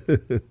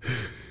 Fucking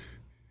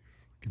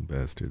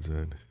bastards,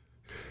 man.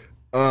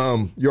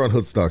 You're on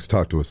Hoodstocks.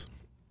 Talk to us.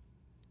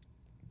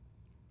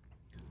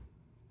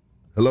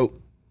 Hello.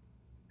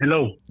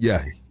 Hello.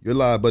 Yeah, you're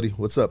live, buddy.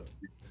 What's up?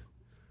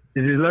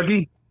 Is this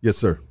Lucky? Yes,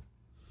 sir.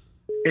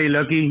 Hey,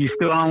 Lucky, you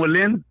still on with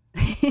Lynn?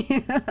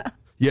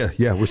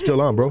 Yeah, we're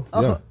still on, bro.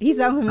 Oh, Yeah. he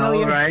sounds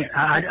familiar. All right.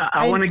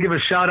 I want to give a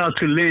shout out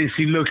to Lynn.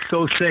 She looks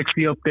so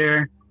sexy up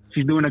there.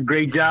 She's doing a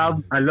great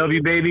job. I love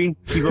you, baby.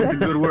 Keep up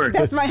the good work.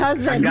 That's my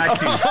husband. I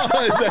got you.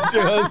 Is that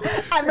your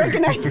husband? I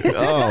recognize it.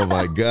 Oh,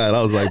 my God.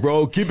 I was like,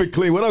 bro, keep it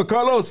clean. What up,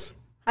 Carlos?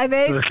 Hi,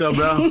 babe. What's up,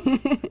 bro?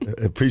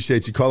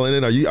 Appreciate you calling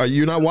in. Are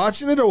you not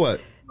watching it or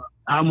what?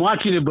 I'm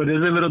watching it, but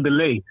there's a little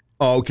delay.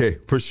 Oh, okay,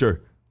 for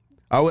sure.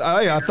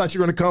 I thought you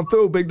were going to come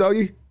through, big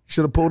doggy.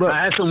 Should have pulled up.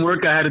 I had some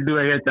work I had to do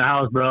here at the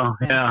house, bro.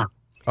 Yeah.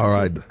 All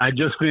right. I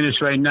just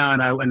finished right now,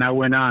 and I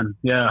went on.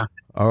 Yeah.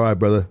 All right,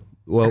 brother.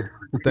 Well,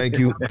 thank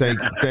you.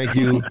 Thank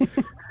you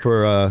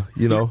for,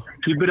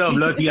 Keep it up,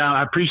 Lucky.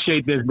 I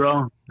appreciate this,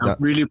 bro. I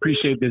really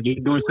appreciate this.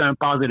 You're doing something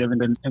positive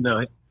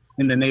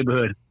in the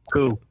neighborhood.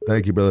 Cool.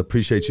 Thank you, brother.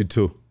 Appreciate you,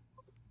 too.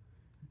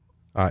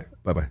 All right.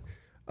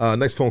 Bye-bye.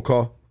 Next phone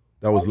call.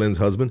 That was Lynn's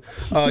husband.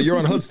 You're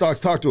on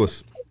Hoodstocks. Talk to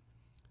us.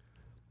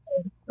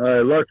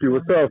 Hey, Lucky,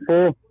 what's up,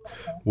 fool?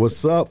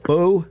 What's up,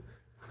 fool?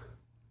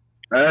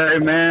 Hey,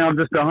 man, I'm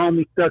just a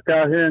homie stuck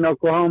out here in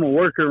Oklahoma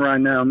working right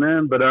now,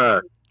 man. But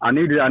I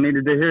needed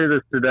to hear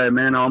this today,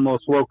 man. I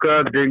almost woke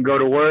up, didn't go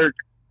to work.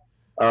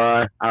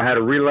 I had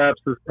a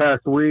relapse this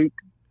past week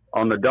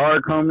on the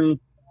dark, homie.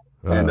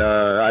 And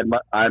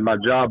I had my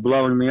job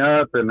blowing me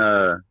up, and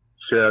I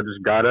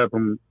just got up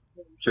and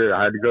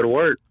I had to go to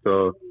work.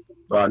 So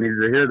I needed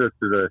to hear this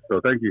today.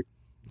 So thank you.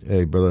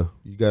 Hey, brother,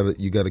 you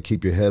gotta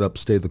keep your head up,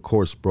 stay the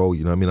course, bro.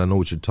 You know what I mean? I know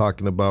what you're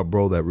talking about,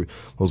 bro.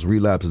 Those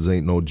relapses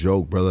ain't no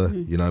joke, brother.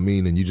 Mm-hmm. You know what I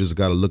mean? And you just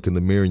gotta look in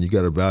the mirror and you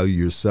gotta value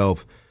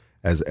yourself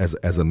as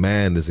a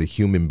man, as a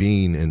human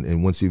being.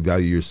 And once you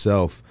value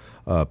yourself,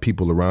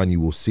 people around you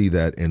will see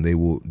that, and they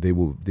will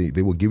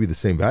give you the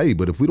same value.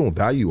 But if we don't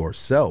value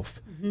ourselves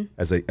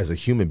as a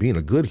human being,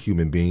 a good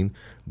human being,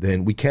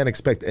 then we can't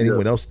expect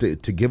anyone else to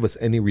give us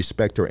any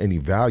respect or any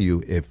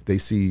value if they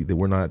see that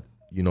we're not,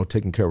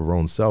 taking care of our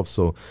own self.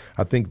 So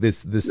I think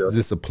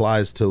this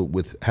applies to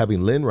with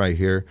having Lynn right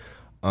here.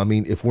 I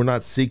mean, if we're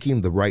not seeking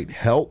the right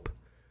help,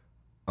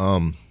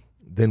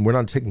 then we're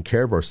not taking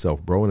care of ourselves,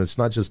 bro. And it's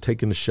not just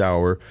taking a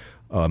shower,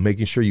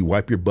 making sure you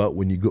wipe your butt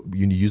when you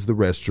use the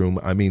restroom.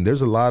 I mean,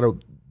 there's a lot of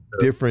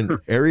different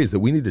areas that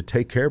we need to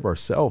take care of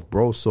ourselves,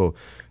 bro. So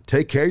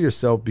take care of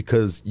yourself,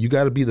 because you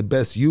got to be the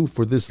best you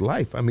for this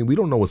life. I mean, we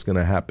don't know what's going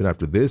to happen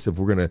after this. If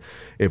we're going to,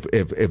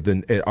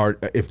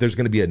 if there's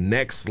going to be a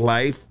next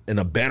life and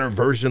a better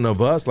version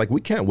of us, like, we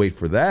can't wait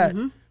for that.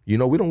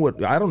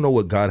 Mm-hmm. I don't know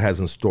what God has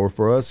in store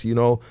for us,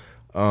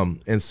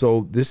 and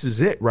so this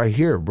is it right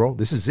here, bro.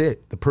 This is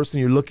it. The person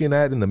you're looking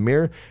at in the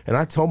mirror. And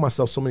I told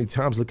myself so many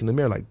times, look in the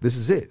mirror, like, this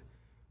is it,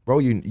 bro.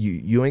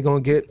 You ain't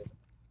going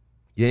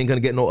to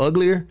get no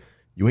uglier.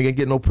 You ain't going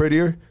to get no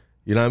prettier.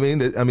 You know what I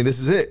mean? I mean, this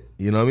is it.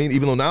 You know what I mean?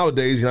 Even though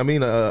nowadays, you know what I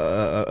mean,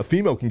 a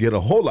female can get a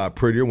whole lot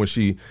prettier when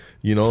she,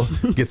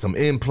 gets some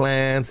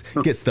implants,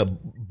 gets the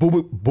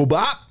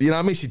boobop. You know what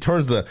I mean? She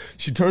turns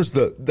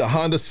the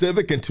Honda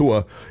Civic into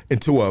a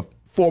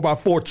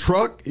 4x4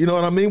 truck. You know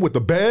what I mean? With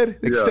the bed,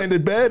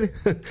 extended bed.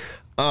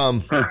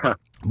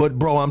 But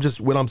bro,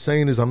 what I'm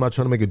saying is, I'm not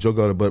trying to make a joke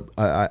out of it, but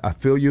I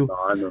feel you. No,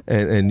 I know.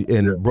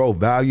 And bro,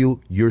 value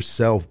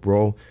yourself,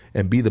 bro,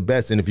 and be the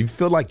best. And if you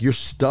feel like you're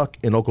stuck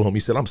in Oklahoma, you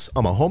said, I'm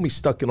a homie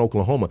stuck in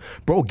Oklahoma,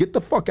 bro, get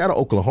the fuck out of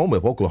Oklahoma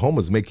if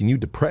Oklahoma's making you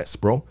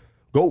depressed, bro.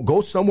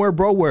 Go somewhere,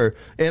 bro,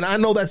 and I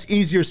know that's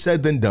easier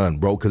said than done,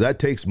 bro, because that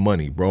takes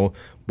money, bro.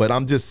 But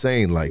I'm just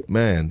saying, like,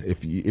 man,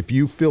 if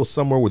you feel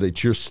somewhere where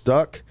that you're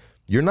stuck,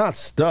 you're not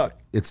stuck.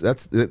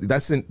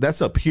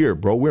 That's up here,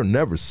 bro. We're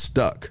never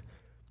stuck.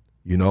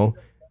 You know,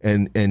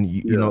 and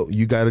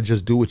you got to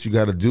just do what you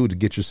got to do to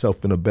get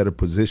yourself in a better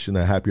position,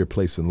 a happier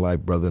place in life,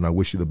 brother. And I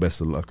wish you the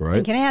best of luck. All right.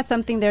 And can I add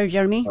something there,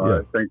 Jeremy? All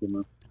right, thank you,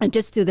 man. And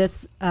just to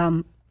this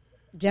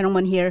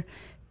gentleman here,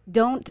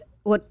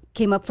 what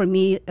came up for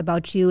me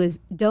about you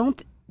is,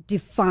 don't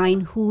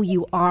define who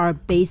you are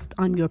based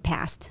on your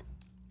past,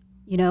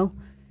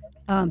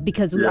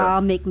 because we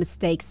all make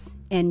mistakes,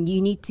 and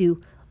you need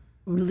to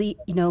really,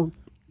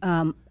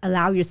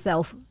 allow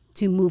yourself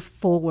to move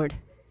forward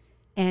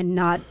and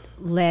not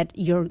let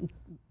your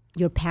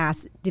your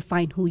past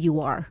define who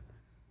you are.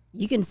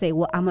 You can say,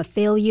 well, I'm a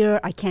failure.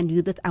 I can't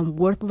do this. I'm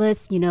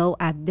worthless.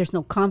 There's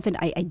no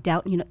confidence. I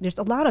doubt, there's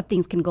a lot of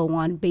things can go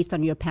on based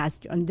on your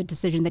past, on the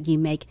decision that you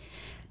make.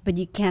 But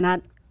you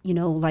cannot,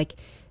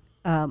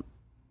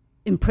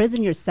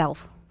 imprison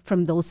yourself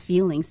from those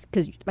feelings.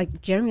 Because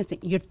like Jeremy was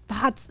saying, your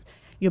thoughts,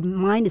 your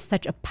mind is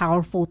such a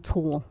powerful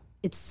tool.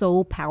 It's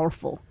so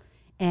powerful.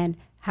 And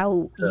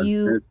how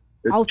you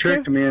It's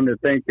tricked me into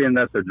thinking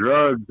that the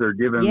drugs are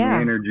giving me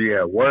energy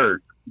at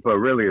work, but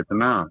really it's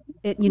not.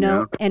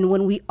 And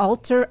when we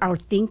alter our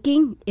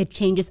thinking, it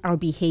changes our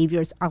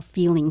behaviors, our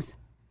feelings.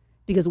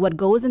 Because what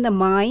goes in the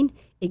mind,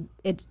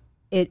 it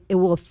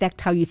will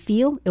affect how you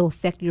feel, it will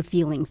affect your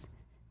feelings.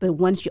 But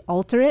once you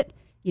alter it,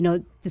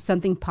 to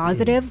something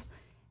positive,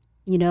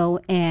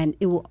 and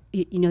it will,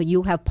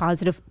 you'll have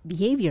positive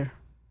behavior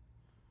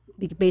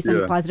based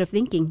on positive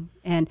thinking.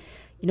 And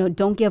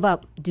don't give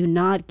up. Do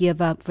not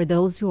give up. For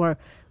those who are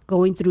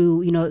going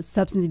through,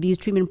 substance abuse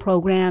treatment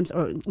programs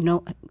or,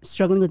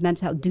 struggling with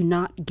mental health, do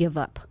not give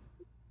up.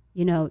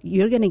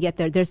 You're going to get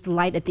there. There's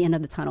light at the end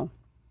of the tunnel.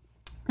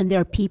 And there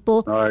are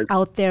people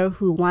out there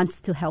who wants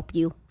to help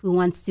you, who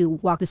wants to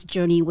walk this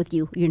journey with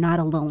you. You're not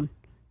alone.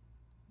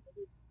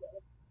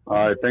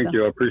 All right. Thank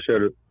you. I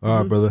appreciate it. All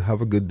right, brother.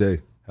 Have a good day.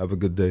 Have a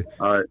good day.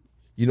 All right.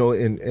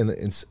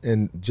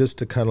 And just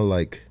to kind of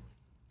like,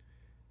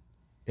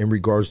 in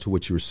regards to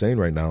what you were saying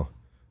right now,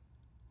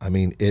 I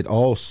mean, it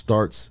all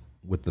starts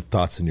with the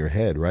thoughts in your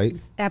head, right?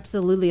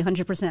 Absolutely,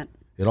 100%.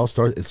 It all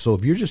starts. So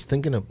if you're just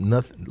thinking of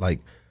nothing, like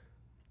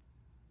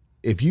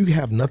if you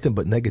have nothing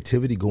but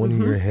negativity going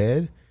in your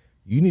head,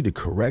 you need to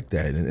correct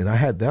that.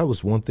 And that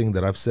was one thing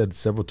that I've said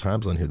several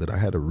times on here, that I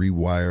had to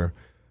rewire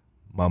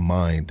my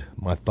mind,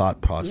 my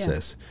thought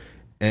process.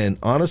 Yeah. And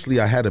honestly,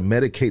 I had to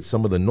medicate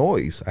some of the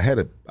noise. I had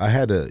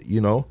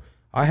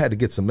to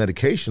get some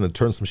medication to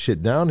turn some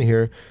shit down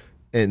here.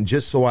 And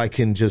just so I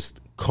can just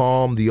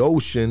calm the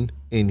ocean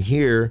in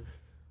here,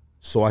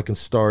 so I can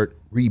start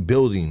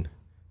rebuilding,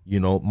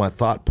 my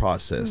thought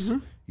process.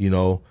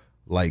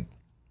 Like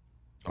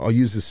I'll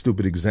use this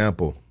stupid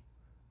example,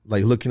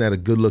 like looking at a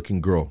good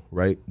looking girl,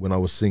 right? When I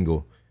was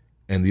single,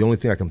 and the only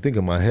thing I can think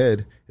in my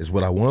head is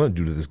what I want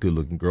to do to this good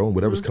looking girl, and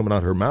whatever's coming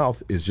out her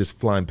mouth is just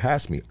flying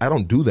past me. I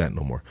don't do that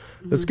no more.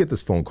 Let's get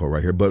this phone call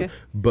right here. But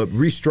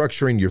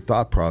restructuring your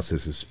thought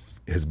process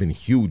has been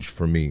huge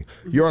for me.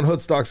 You're on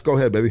Hoodstocks. Go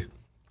ahead, baby.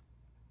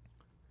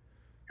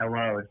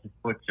 Hello, this is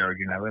Foot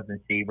Surgeon. I live in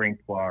Sebring,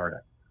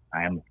 Florida.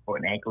 I am a foot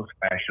and ankle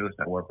specialist.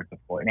 I work with the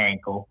foot and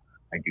ankle.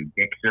 I do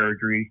dick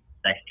surgeries,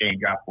 sex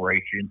change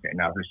operations,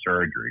 and other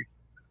surgeries.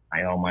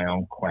 I own my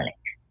own clinic.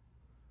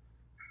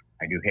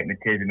 I do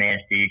hypnotism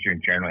anesthesia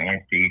and general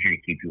anesthesia to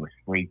keep you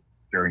asleep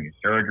during your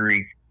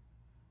surgeries.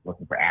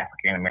 Looking for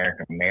African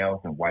American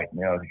males and white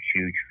males with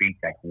huge feet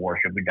that can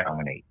worship and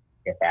dominate.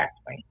 If that's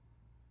me.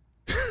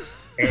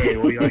 Hey,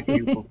 what do you like to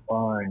do for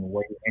fun?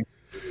 What do you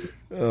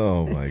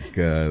Oh my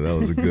God, that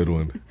was a good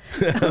one.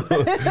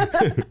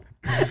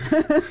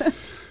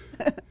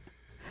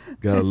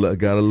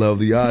 Gotta love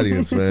the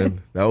audience,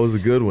 man. That was a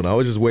good one. I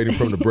was just waiting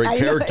for him to break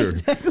character.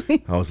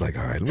 Exactly. I was like,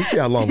 all right, let me see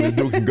how long this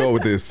dude can go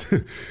with this.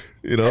 And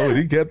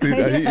he kept it.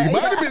 He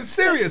might have been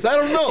serious. I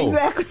don't know.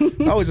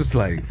 Exactly. I was just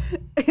like,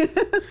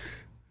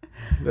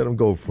 let him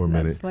go for a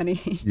minute. That's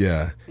funny.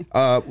 Yeah.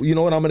 You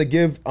know what? I'm gonna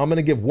give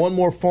one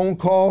more phone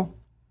call.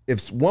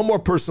 If one more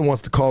person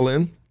wants to call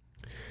in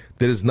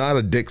that is not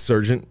a dick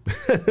surgeon,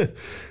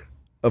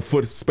 a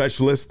foot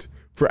specialist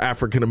for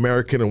African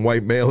American and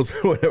white males,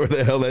 whatever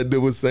the hell that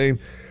dude was saying.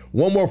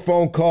 One more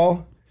phone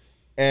call,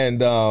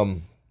 and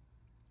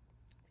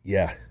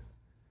yeah.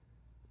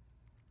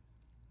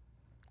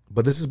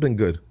 But this has been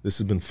good. This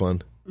has been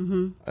fun.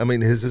 I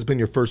mean, has this been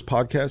your first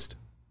podcast?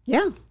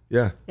 Yeah.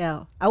 Yeah.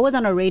 Yeah. I was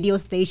on a radio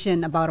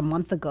station about a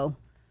month ago.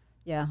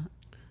 Yeah.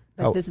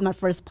 But this is my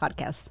first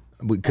podcast.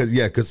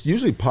 Because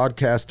usually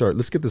podcasts are,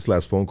 let's get this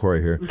last phone call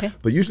right here. Okay.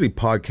 But usually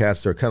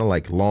podcasts are kind of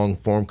like long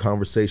form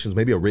conversations.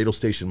 Maybe a radio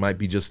station might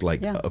be just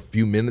like a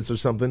few minutes or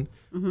something.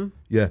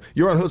 Yeah.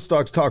 You're on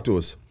Hoodstocks. Talk to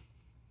us.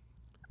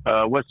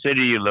 What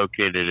city are you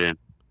located in?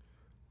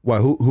 Why?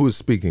 Who is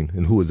speaking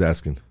and who is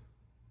asking?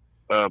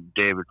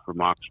 David from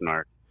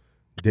Oxnard.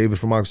 David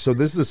from Oxnard. So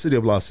this is the city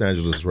of Los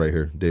Angeles right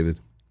here, David.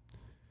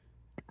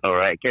 All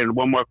right. Okay,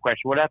 one more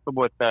question. What happened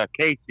with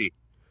Casey?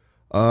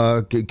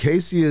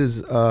 Casey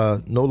is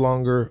no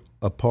longer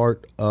a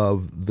part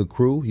of the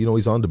crew.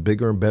 He's on to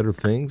bigger and better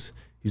things.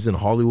 He's in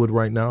Hollywood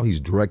right now. He's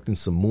directing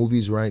some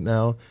movies right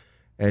now,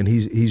 and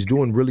he's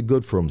doing really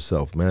good for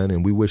himself, man.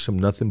 And we wish him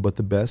nothing but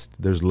the best.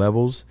 There's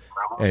levels,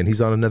 and he's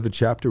on another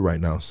chapter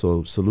right now.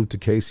 So salute to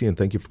Casey, and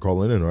thank you for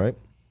calling in. All right.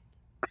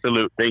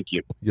 Salute. Thank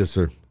you. Yes,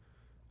 sir.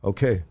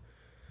 Okay.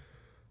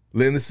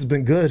 Lynn, this has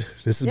been good.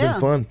 This has been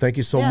fun. Thank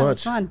you so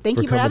much. Fun.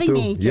 Thank you for having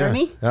me,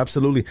 Jeremy. Yeah,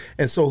 absolutely.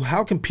 And so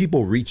how can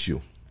people reach you?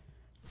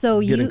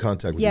 So get in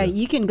contact with you. Yeah,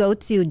 you can go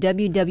to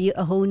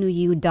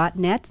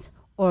www.awholenewyou.net,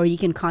 or you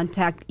can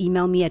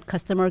email me at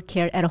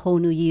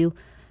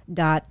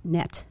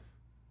customercare@awholenewyou.net.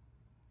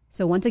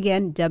 So once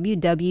again,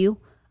 www.awholenewyou.net.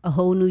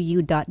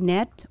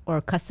 awholenewyou.net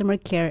or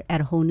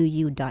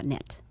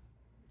customercare@awholenewyou.net.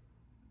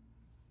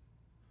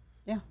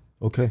 Yeah.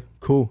 Okay,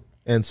 cool.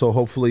 And so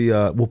hopefully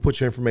we'll put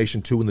your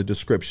information too in the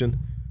description,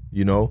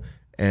 you know.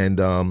 And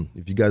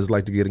if you guys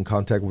like to get in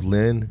contact with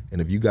Lynn,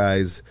 and if you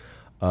guys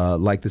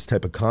like this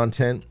type of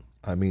content,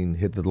 I mean,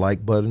 hit the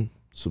like button,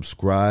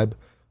 subscribe,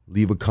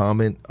 leave a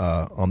comment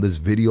on this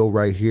video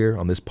right here,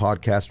 on this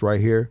podcast right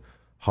here.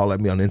 Holler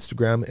at me on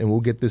Instagram, and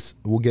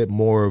we'll get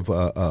more of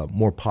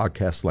more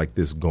podcasts like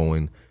this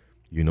going,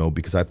 you know,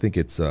 because I think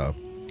it's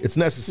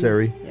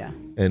necessary. Yeah.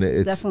 And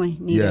it's definitely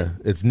needed. Yeah,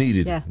 it's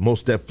needed. Yeah.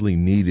 Most definitely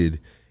needed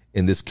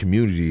in this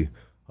community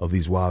of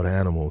these wild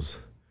animals.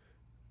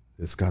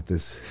 It's got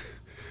this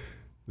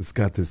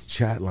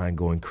chat line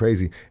going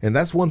crazy. And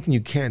that's one thing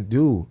you can't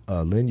do,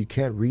 Lynn. You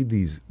can't read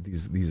these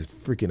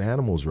freaking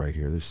animals right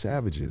here. They're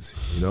savages,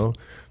 you know?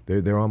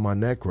 They're on my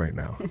neck right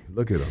now.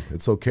 Look at them.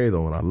 It's okay,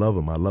 though, and I love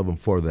them. I love them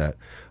for that.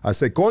 I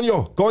say,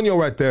 coño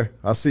right there.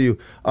 I'll see you.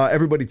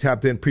 Everybody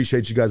tapped in.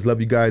 Appreciate you guys. Love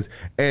you guys.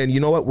 And you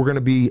know what? We're going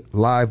to be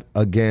live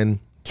again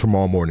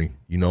tomorrow morning,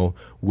 you know,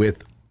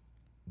 with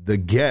the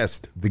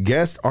guest.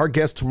 Our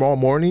guest tomorrow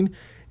morning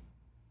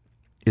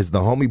is the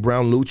homie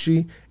Brown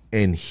Lucci,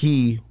 and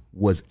he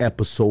was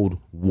episode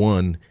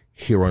 1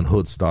 here on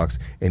Hoodstocks,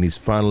 and he's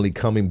finally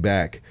coming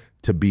back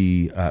to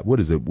be, what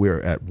is it?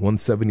 We're at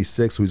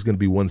 176, so he's going to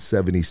be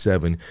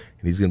 177, and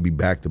he's going to be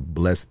back to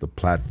bless the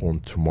platform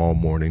tomorrow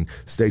morning.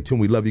 Stay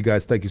tuned. We love you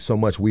guys. Thank you so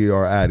much. We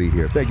are out of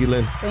here. Thank you,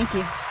 Lynn. Thank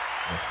you.